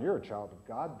God and you're a child of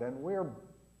God, then we're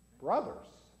brothers.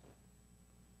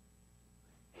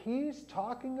 He's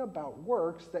talking about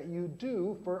works that you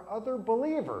do for other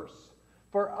believers,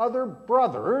 for other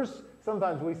brothers.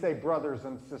 Sometimes we say brothers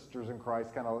and sisters in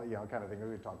Christ, kind of thing.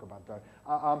 We talk about that.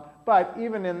 But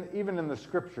even in the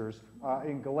scriptures,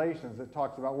 in Galatians, it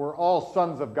talks about we're all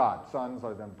sons of God. Sons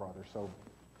are then brothers. So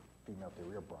female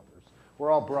theory are brothers.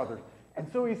 We're all brothers. And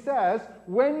so he says,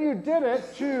 when you did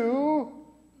it to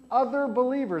other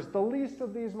believers, the least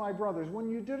of these my brothers, when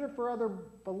you did it for other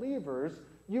believers,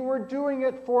 you were doing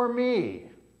it for me.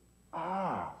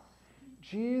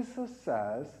 Jesus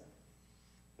says,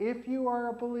 if you are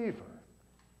a believer,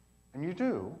 and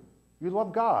you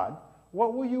love God,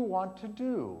 what will you want to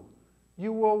do?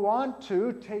 You will want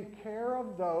to take care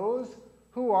of those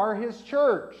who are his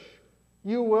church.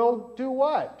 You will do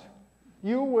what?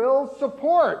 You will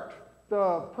support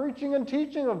the preaching and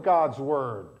teaching of God's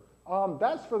word.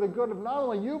 That's for the good of not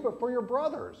only you, but for your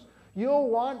brothers. You'll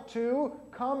want to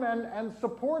come and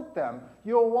support them.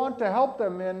 You'll want to help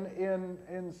them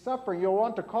in suffering. You'll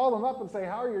want to call them up and say,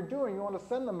 how are you doing? You want to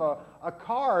send them a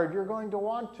card. You're going to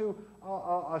want to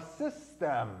assist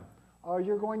them.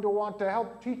 You're going to want to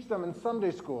help teach them in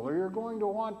Sunday school. Or you're going to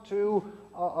want to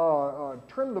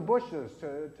trim the bushes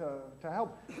to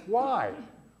help. Why?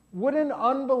 Would an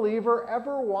unbeliever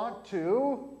ever want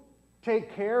to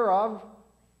take care of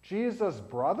Jesus'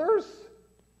 brothers?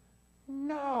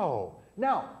 No.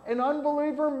 Now, an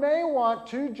unbeliever may want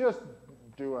to just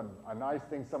do a nice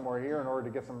thing somewhere here in order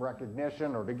to get some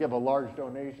recognition or to give a large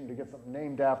donation to get something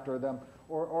named after them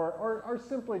or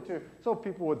simply so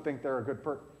people would think they're a good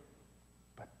person.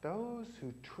 But those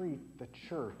who treat the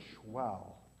church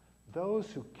well,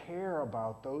 those who care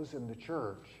about those in the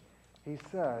church, he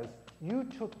says,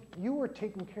 you were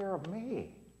taking care of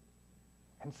me.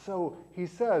 And so he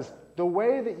says, the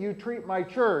way that you treat my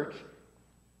church,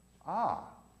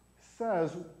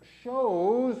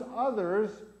 shows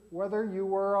others whether you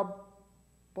were a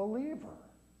believer.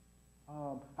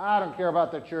 I don't care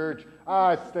about the church.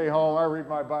 I stay home. I read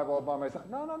my Bible all by myself.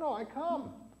 No, I come.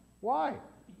 Why?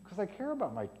 Because I care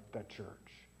about that church.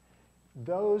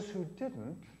 Those who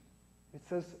didn't, it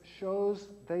says, shows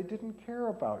they didn't care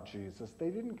about Jesus. They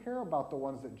didn't care about the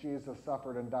ones that Jesus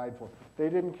suffered and died for. They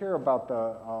didn't care about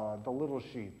the little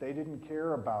sheep. They didn't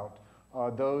care about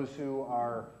those who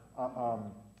are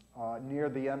near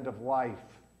the end of life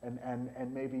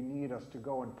and maybe need us to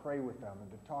go and pray with them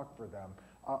and to talk for them.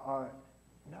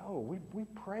 No, we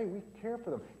pray, we care for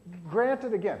them.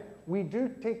 Granted, again, we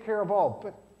do take care of all,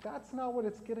 but that's not what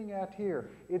it's getting at here.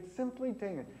 It's simply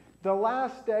taking the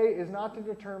last day is not to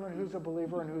determine who's a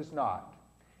believer and who's not.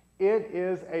 It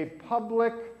is a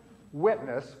public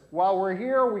witness. While we're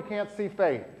here, we can't see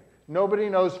faith. Nobody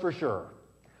knows for sure.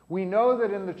 We know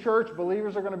that in the church,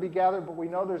 believers are going to be gathered, but we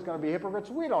know there's going to be hypocrites.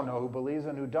 We don't know who believes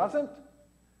and who doesn't.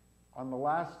 On the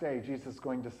last day, Jesus is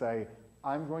going to say,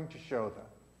 I'm going to show them.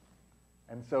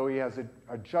 And so he has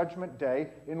a judgment day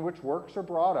in which works are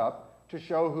brought up to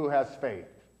show who has faith.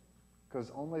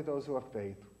 Because only those who have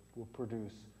faith will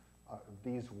produce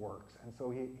these works. And so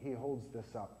he holds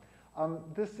this up.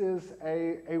 This is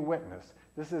a witness.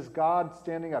 This is God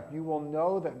standing up. You will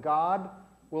know that God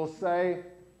will say,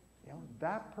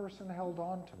 that person held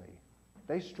on to me.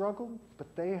 They struggled,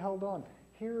 but they held on.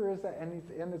 Here is that,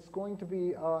 and it's going to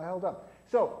be held up.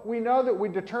 So we know that we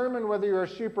determine whether you're a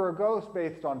sheep or a goat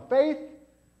based on faith,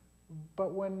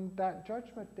 but when that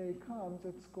judgment day comes,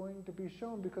 it's going to be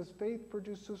shown because faith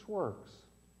produces works.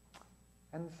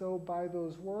 And so by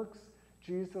those works,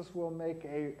 Jesus will make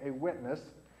a witness.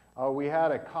 We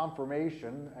had a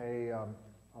confirmation,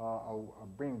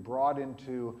 being brought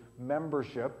into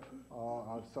membership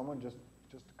of someone just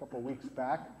a couple of weeks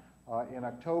back in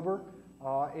October,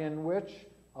 in which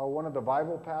one of the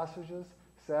Bible passages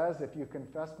says, if you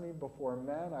confess me before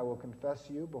men, I will confess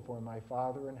you before my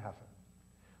Father in heaven.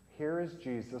 Here is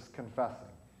Jesus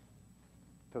confessing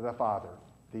to the Father,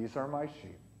 these are my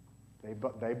sheep.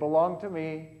 They belong to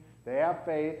me. They have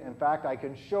faith. In fact, I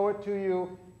can show it to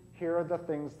you. Here are the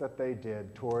things that they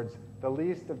did towards the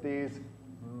least of these,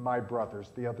 my brothers,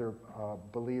 the other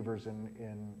believers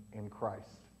in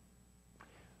Christ.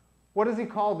 What does he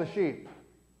call the sheep?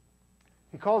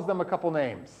 He calls them a couple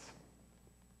names.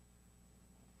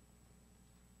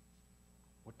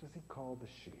 What does he call the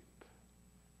sheep?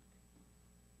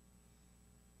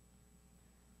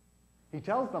 He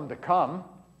tells them to come.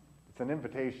 It's an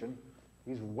invitation.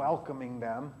 He's welcoming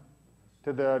them.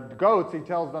 To the goats, he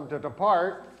tells them to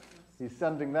depart. He's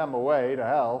sending them away to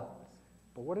hell.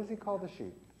 But what does he call the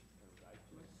sheep?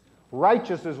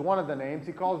 Righteous is one of the names.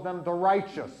 He calls them the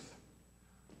righteous.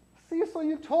 See, so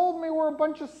you told me we're a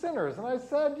bunch of sinners. And I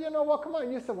said, well, come on.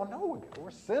 And you said, well, no,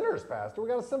 we're sinners, Pastor. We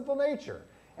got a sinful nature.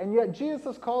 And yet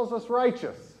Jesus calls us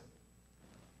righteous.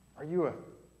 Are you a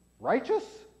righteous?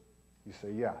 You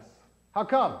say, yes. How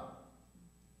come?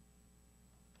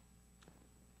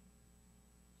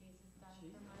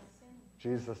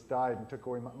 Jesus died and took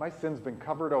away my sin's been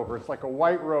covered over. It's like a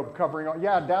white robe covering all.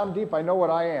 Yeah, down deep, I know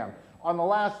what I am. On the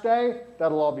last day,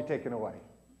 that'll all be taken away.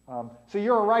 So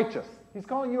you're a righteous. He's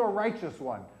calling you a righteous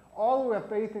one. All who have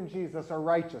faith in Jesus are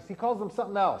righteous. He calls them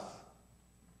something else.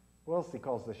 What else he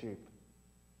calls the sheep?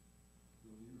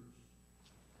 Believers.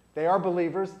 They are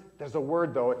believers. There's a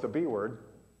word, though. It's a B word.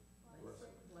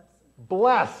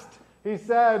 Blessed. He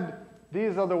said,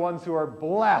 these are the ones who are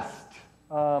blessed.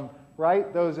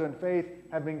 right? Those who in faith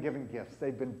have been given gifts.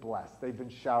 They've been blessed. They've been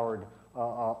showered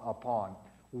upon.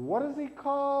 What does he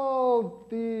call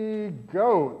the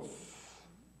goats?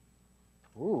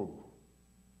 Ooh.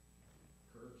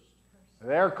 Cursed.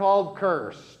 They're called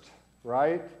cursed,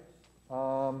 right?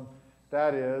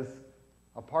 That is,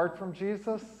 apart from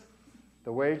Jesus,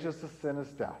 the wages of sin is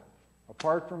death.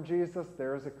 Apart from Jesus,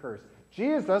 there is a curse.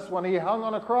 Jesus, when he hung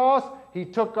on a cross, he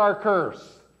took our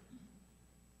curse.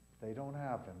 They don't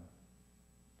have him.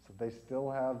 So they still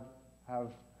have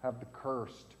the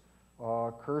cursed,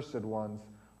 cursed ones.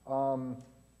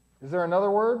 Is there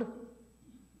another word?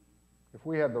 If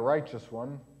we had the righteous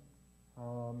one,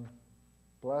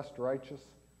 blessed, righteous.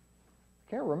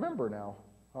 I can't remember now.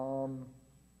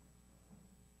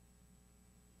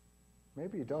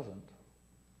 Maybe he doesn't.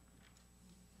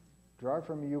 Drive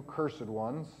from you, cursed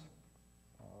ones.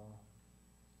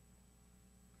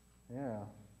 Yeah.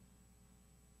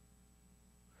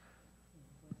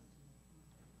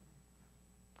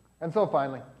 And so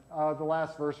finally, the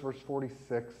last verse, verse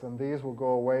 46, and these will go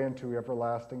away into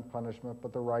everlasting punishment,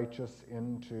 but the righteous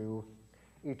into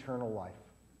eternal life.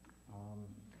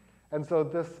 And so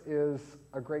this is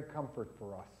a great comfort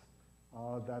for us,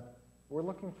 that we're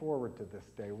looking forward to this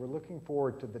day. We're looking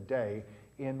forward to the day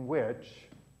in which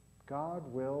God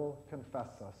will confess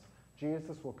us.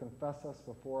 Jesus will confess us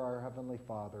before our Heavenly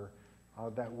Father,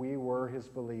 that we were his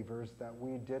believers, that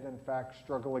we did in fact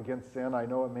struggle against sin. I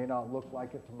know it may not look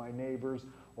like it to my neighbors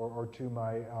or to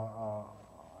my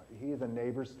heathen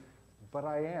neighbors, but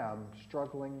I am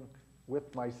struggling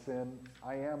with my sin.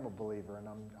 I am a believer, and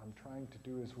I'm trying to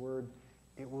do his word.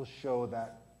 It will show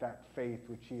that faith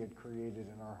which he had created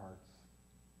in our hearts.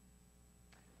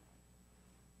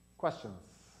 Questions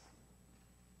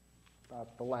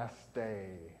about the last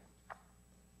day?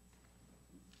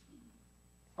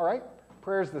 All right,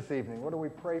 prayers this evening. What do we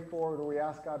pray for? What do we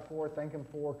ask God for, thank him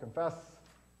for, confess,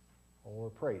 or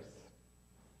praise?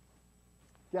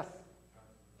 Yes?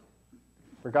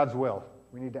 For God's will.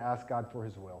 We need to ask God for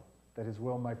his will, that his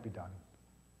will might be done.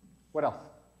 What else?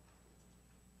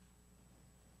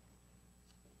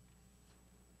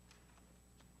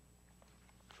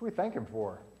 What should we thank him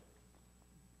for?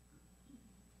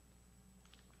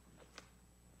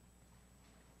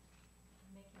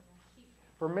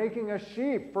 For making us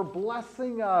sheep, for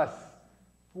blessing us,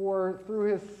 for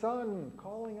through his Son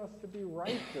calling us to be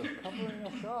righteous, covering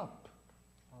us up.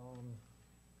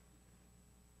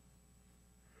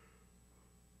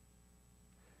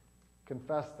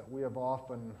 Confess that we have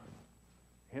often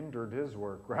hindered his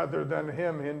work rather than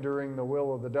him hindering the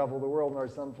will of the devil, the world, and our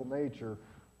sinful nature.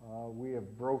 We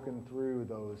have broken through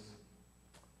those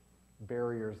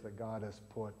barriers that God has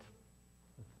put.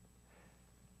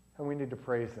 And we need to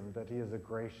praise him that he is a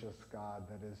gracious God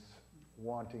that is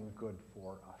wanting good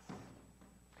for us.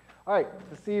 All right,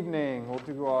 this evening we'll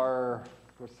do our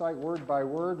recite word by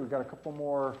word. We've got a couple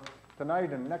more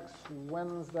tonight and next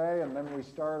Wednesday, and then we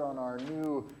start on our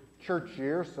new church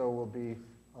year, so we'll be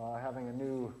having a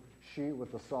new sheet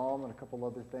with the psalm and a couple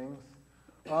other things.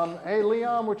 Hey,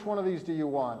 Leon, which one of these do you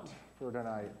want for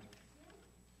tonight?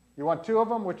 You want two of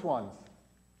them? Which ones?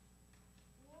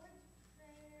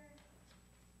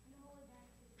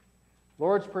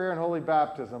 Lord's Prayer and Holy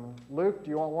Baptism. Luke, do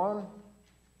you want one?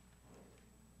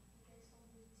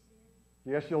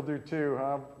 Yes, you'll do two,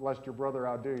 huh? Lest your brother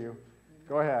outdo you.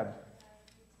 Go ahead.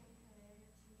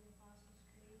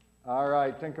 All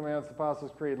right, 10 Commandments, Apostles'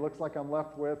 Creed. Looks like I'm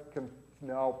left with,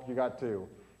 no, you got two.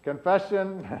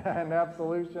 Confession and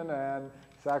absolution and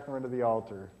sacrament of the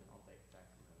altar. I'll take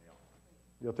sacrament of the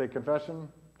altar. You'll take confession?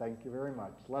 Thank you very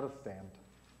much. Let us stand.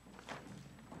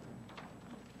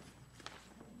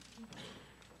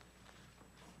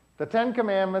 The 10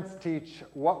 Commandments teach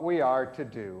what we are to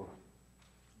do.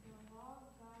 The law of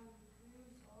God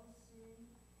reproves all sin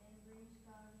and brings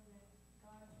God's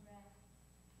wrath.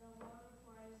 The law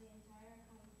requires the entire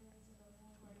confidence of the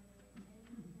wholehearted and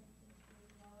repentance to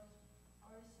acknowledge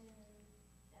our sin and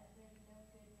that there is no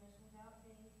goodness without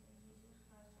faith in Jesus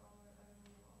Christ our Lord.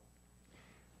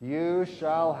 You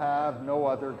shall have no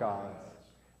other gods.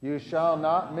 You shall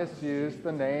not misuse the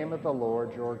name of the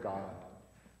Lord your God.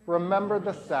 Remember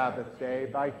the Sabbath day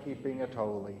by keeping it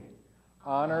holy.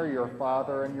 Honor your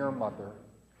father and your mother.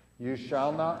 You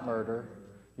shall not murder.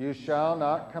 You shall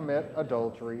not commit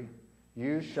adultery.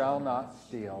 You shall not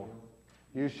steal.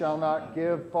 You shall not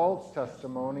give false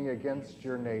testimony against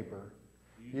your neighbor.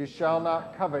 You shall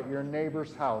not covet your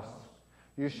neighbor's house.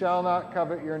 You shall not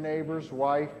covet your neighbor's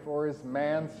wife or his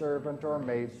manservant or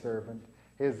maidservant,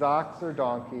 his ox or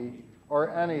donkey,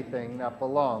 or anything that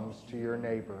belongs to your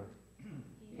neighbor.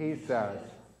 He says,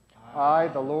 I,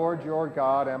 the Lord your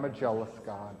God, am a jealous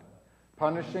God.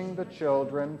 punishing the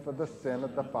children for the sin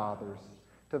of the fathers,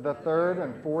 to the third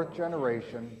and fourth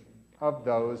generation of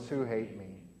those who hate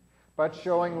me, but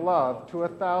showing love to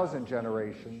 1,000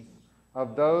 generations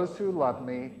of those who love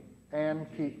me and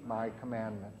keep my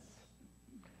commandments.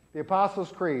 The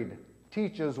Apostles' Creed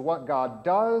teaches what God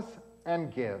does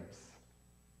and gives.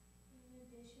 In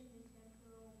addition, the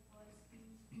temporal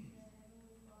blessings the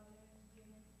Heavenly Father has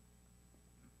given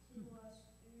to us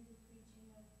through the preaching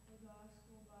of the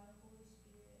gospel by the Holy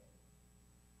Spirit,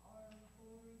 our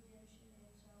full redemption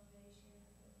and salvation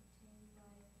obtained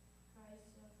by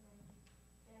Christ's suffering,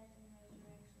 death, and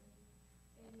resurrection.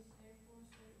 It is therefore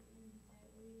certain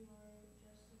that we are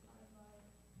justified by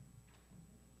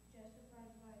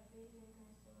faith in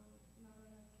Christ alone, not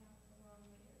on account of our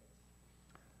own merits.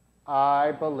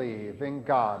 I believe in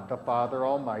God, the Father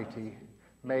Almighty,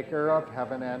 maker of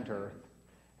heaven and earth,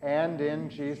 and in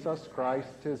Jesus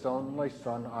Christ, his only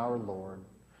Son, our Lord,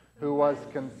 who was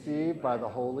conceived by the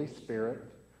Holy Spirit,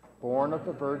 born of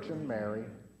the Virgin Mary,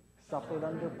 suffered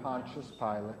under Pontius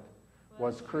Pilate,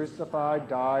 was crucified,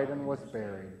 died, and was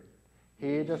buried.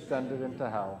 He descended into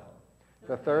hell.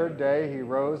 The third day he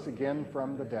rose again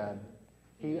from the dead.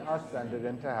 He ascended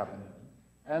into heaven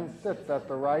and sits at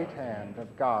the right hand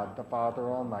of God the Father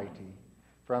Almighty.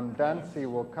 From thence he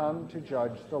will come to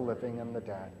judge the living and the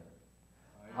dead.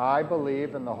 I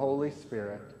believe in the Holy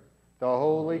Spirit, the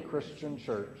holy Christian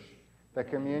church, the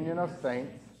communion of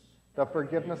saints, the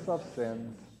forgiveness of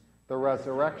sins, the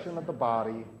resurrection of the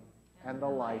body, and the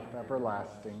life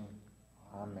everlasting.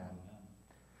 Amen.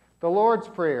 The Lord's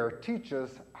Prayer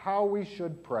teaches how we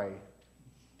should pray.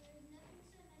 There is nothing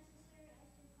so necessary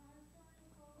as to constantly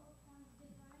call upon the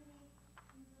divine aid,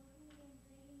 invoking and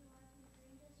begging God to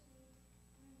grant us faith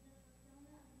and the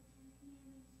fulfillment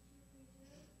of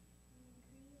the Ten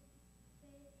Commandments to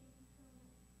preserve and increase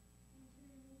faith and to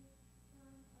remove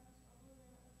from us all the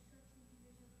obstructions and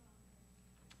hinders of progress.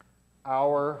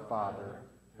 Our Father,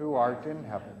 who art in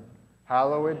heaven,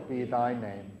 hallowed be thy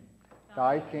name.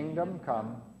 Thy kingdom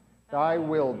come, thy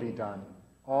will be done,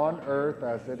 on earth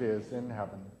as it is in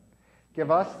heaven.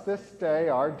 Give us this day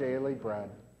our daily bread,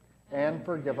 and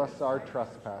forgive us our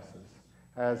trespasses,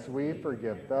 as we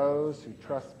forgive those who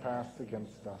trespass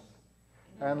against us.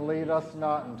 And lead us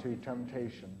not into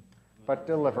temptation, but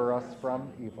deliver us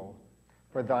from evil.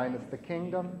 For thine is the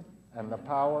kingdom, and the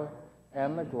power,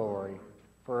 and the glory,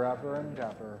 forever and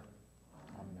ever.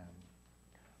 Amen.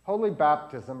 Holy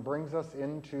baptism brings us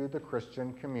into the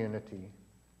Christian community.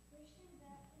 Christian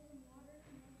baptism, water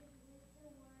connected with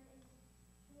the Word, is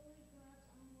truly God's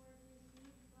own Word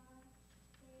received by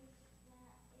faith,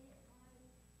 that it might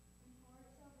impart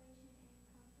salvation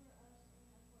and comfort us in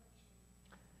affliction.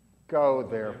 Go,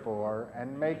 therefore,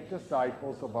 and make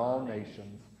disciples of all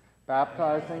nations,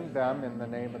 baptizing them in the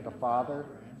name of the Father,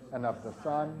 and of the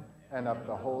Son, and of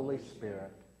the Holy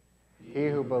Spirit.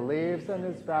 He who believes and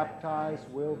is baptized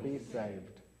will be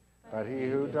saved, but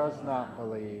he who does not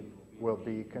believe will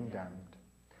be condemned.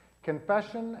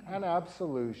 Confession and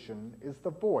absolution is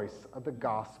the voice of the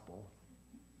gospel.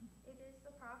 It is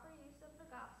the proper use of the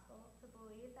gospel to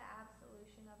believe the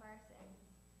absolution of our sins,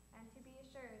 and to be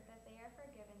assured that they are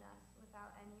forgiven us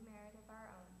without any merit of our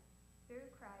own, through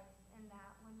Christ, and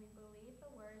that when we believe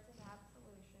the words of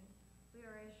absolution, we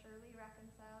are as surely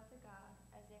reconciled to God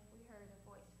as if we heard a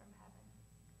voice from heaven.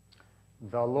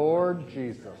 The Lord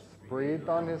Jesus breathed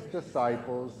on his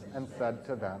disciples and said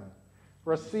to them,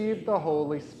 "Receive the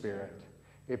Holy Spirit.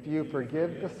 If you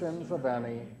forgive the sins of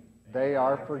any, they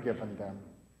are forgiven them.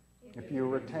 If you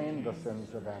retain the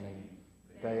sins of any,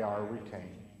 they are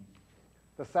retained."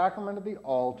 The sacrament of the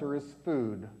altar is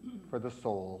food for the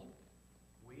soul.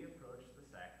 We approach the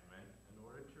sacrament in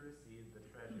order to receive the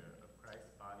treasure of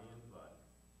Christ's body and blood,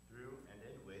 through and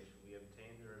in which we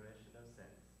obtain the remission of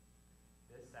sins.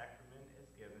 This sacrament is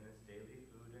given as daily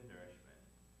food and nourishment,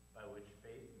 by which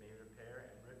faith may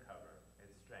repair and recover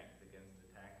its strength against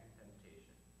attack and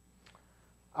temptation.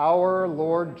 Our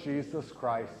Lord Jesus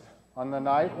Christ, on the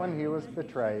night when he was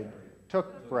betrayed,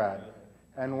 took bread,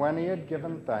 and when he had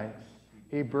given thanks,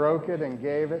 he broke it and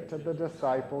gave it to the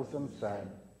disciples and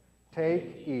said,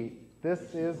 "Take, eat,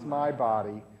 this is my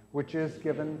body, which is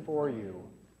given for you.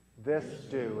 This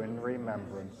do in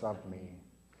remembrance of me."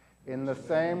 In the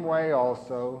same way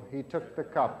also he took the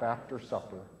cup after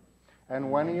supper,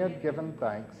 and when he had given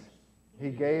thanks,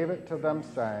 he gave it to them,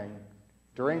 saying,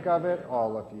 "Drink of it,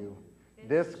 all of you.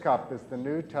 This cup is the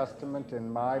New Testament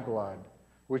in my blood,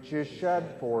 which is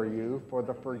shed for you for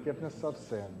the forgiveness of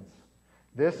sins.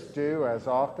 This do as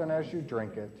often as you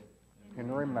drink it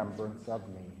in remembrance of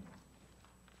me."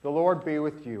 The Lord be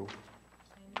with you.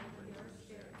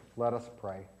 Let us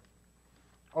pray.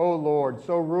 O Lord,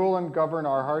 so rule and govern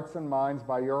our hearts and minds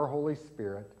by your Holy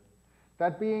Spirit,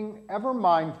 that being ever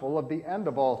mindful of the end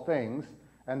of all things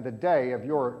and the day of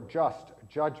your just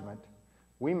judgment,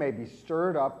 we may be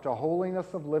stirred up to holiness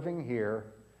of living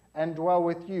here and dwell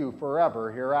with you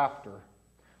forever hereafter.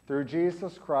 Through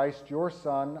Jesus Christ, your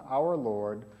Son, our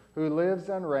Lord, who lives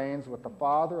and reigns with the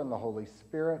Father and the Holy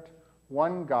Spirit,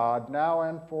 one God, now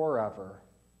and forever.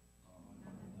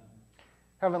 Amen.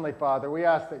 Heavenly Father, we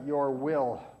ask that your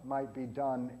will might be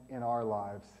done in our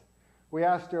lives. We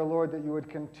ask, dear Lord, that you would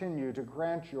continue to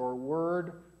grant your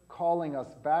word, calling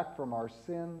us back from our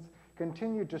sins,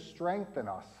 continue to strengthen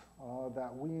us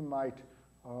that we might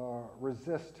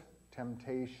resist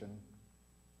temptation.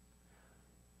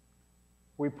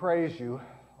 We praise you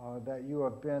that you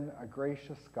have been a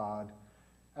gracious God,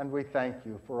 and we thank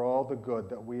you for all the good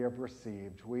that we have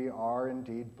received. We are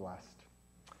indeed blessed.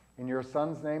 In your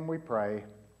Son's name we pray.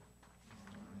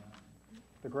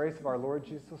 The grace of our Lord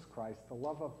Jesus Christ, the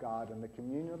love of God, and the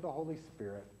communion of the Holy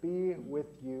Spirit be with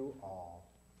you all.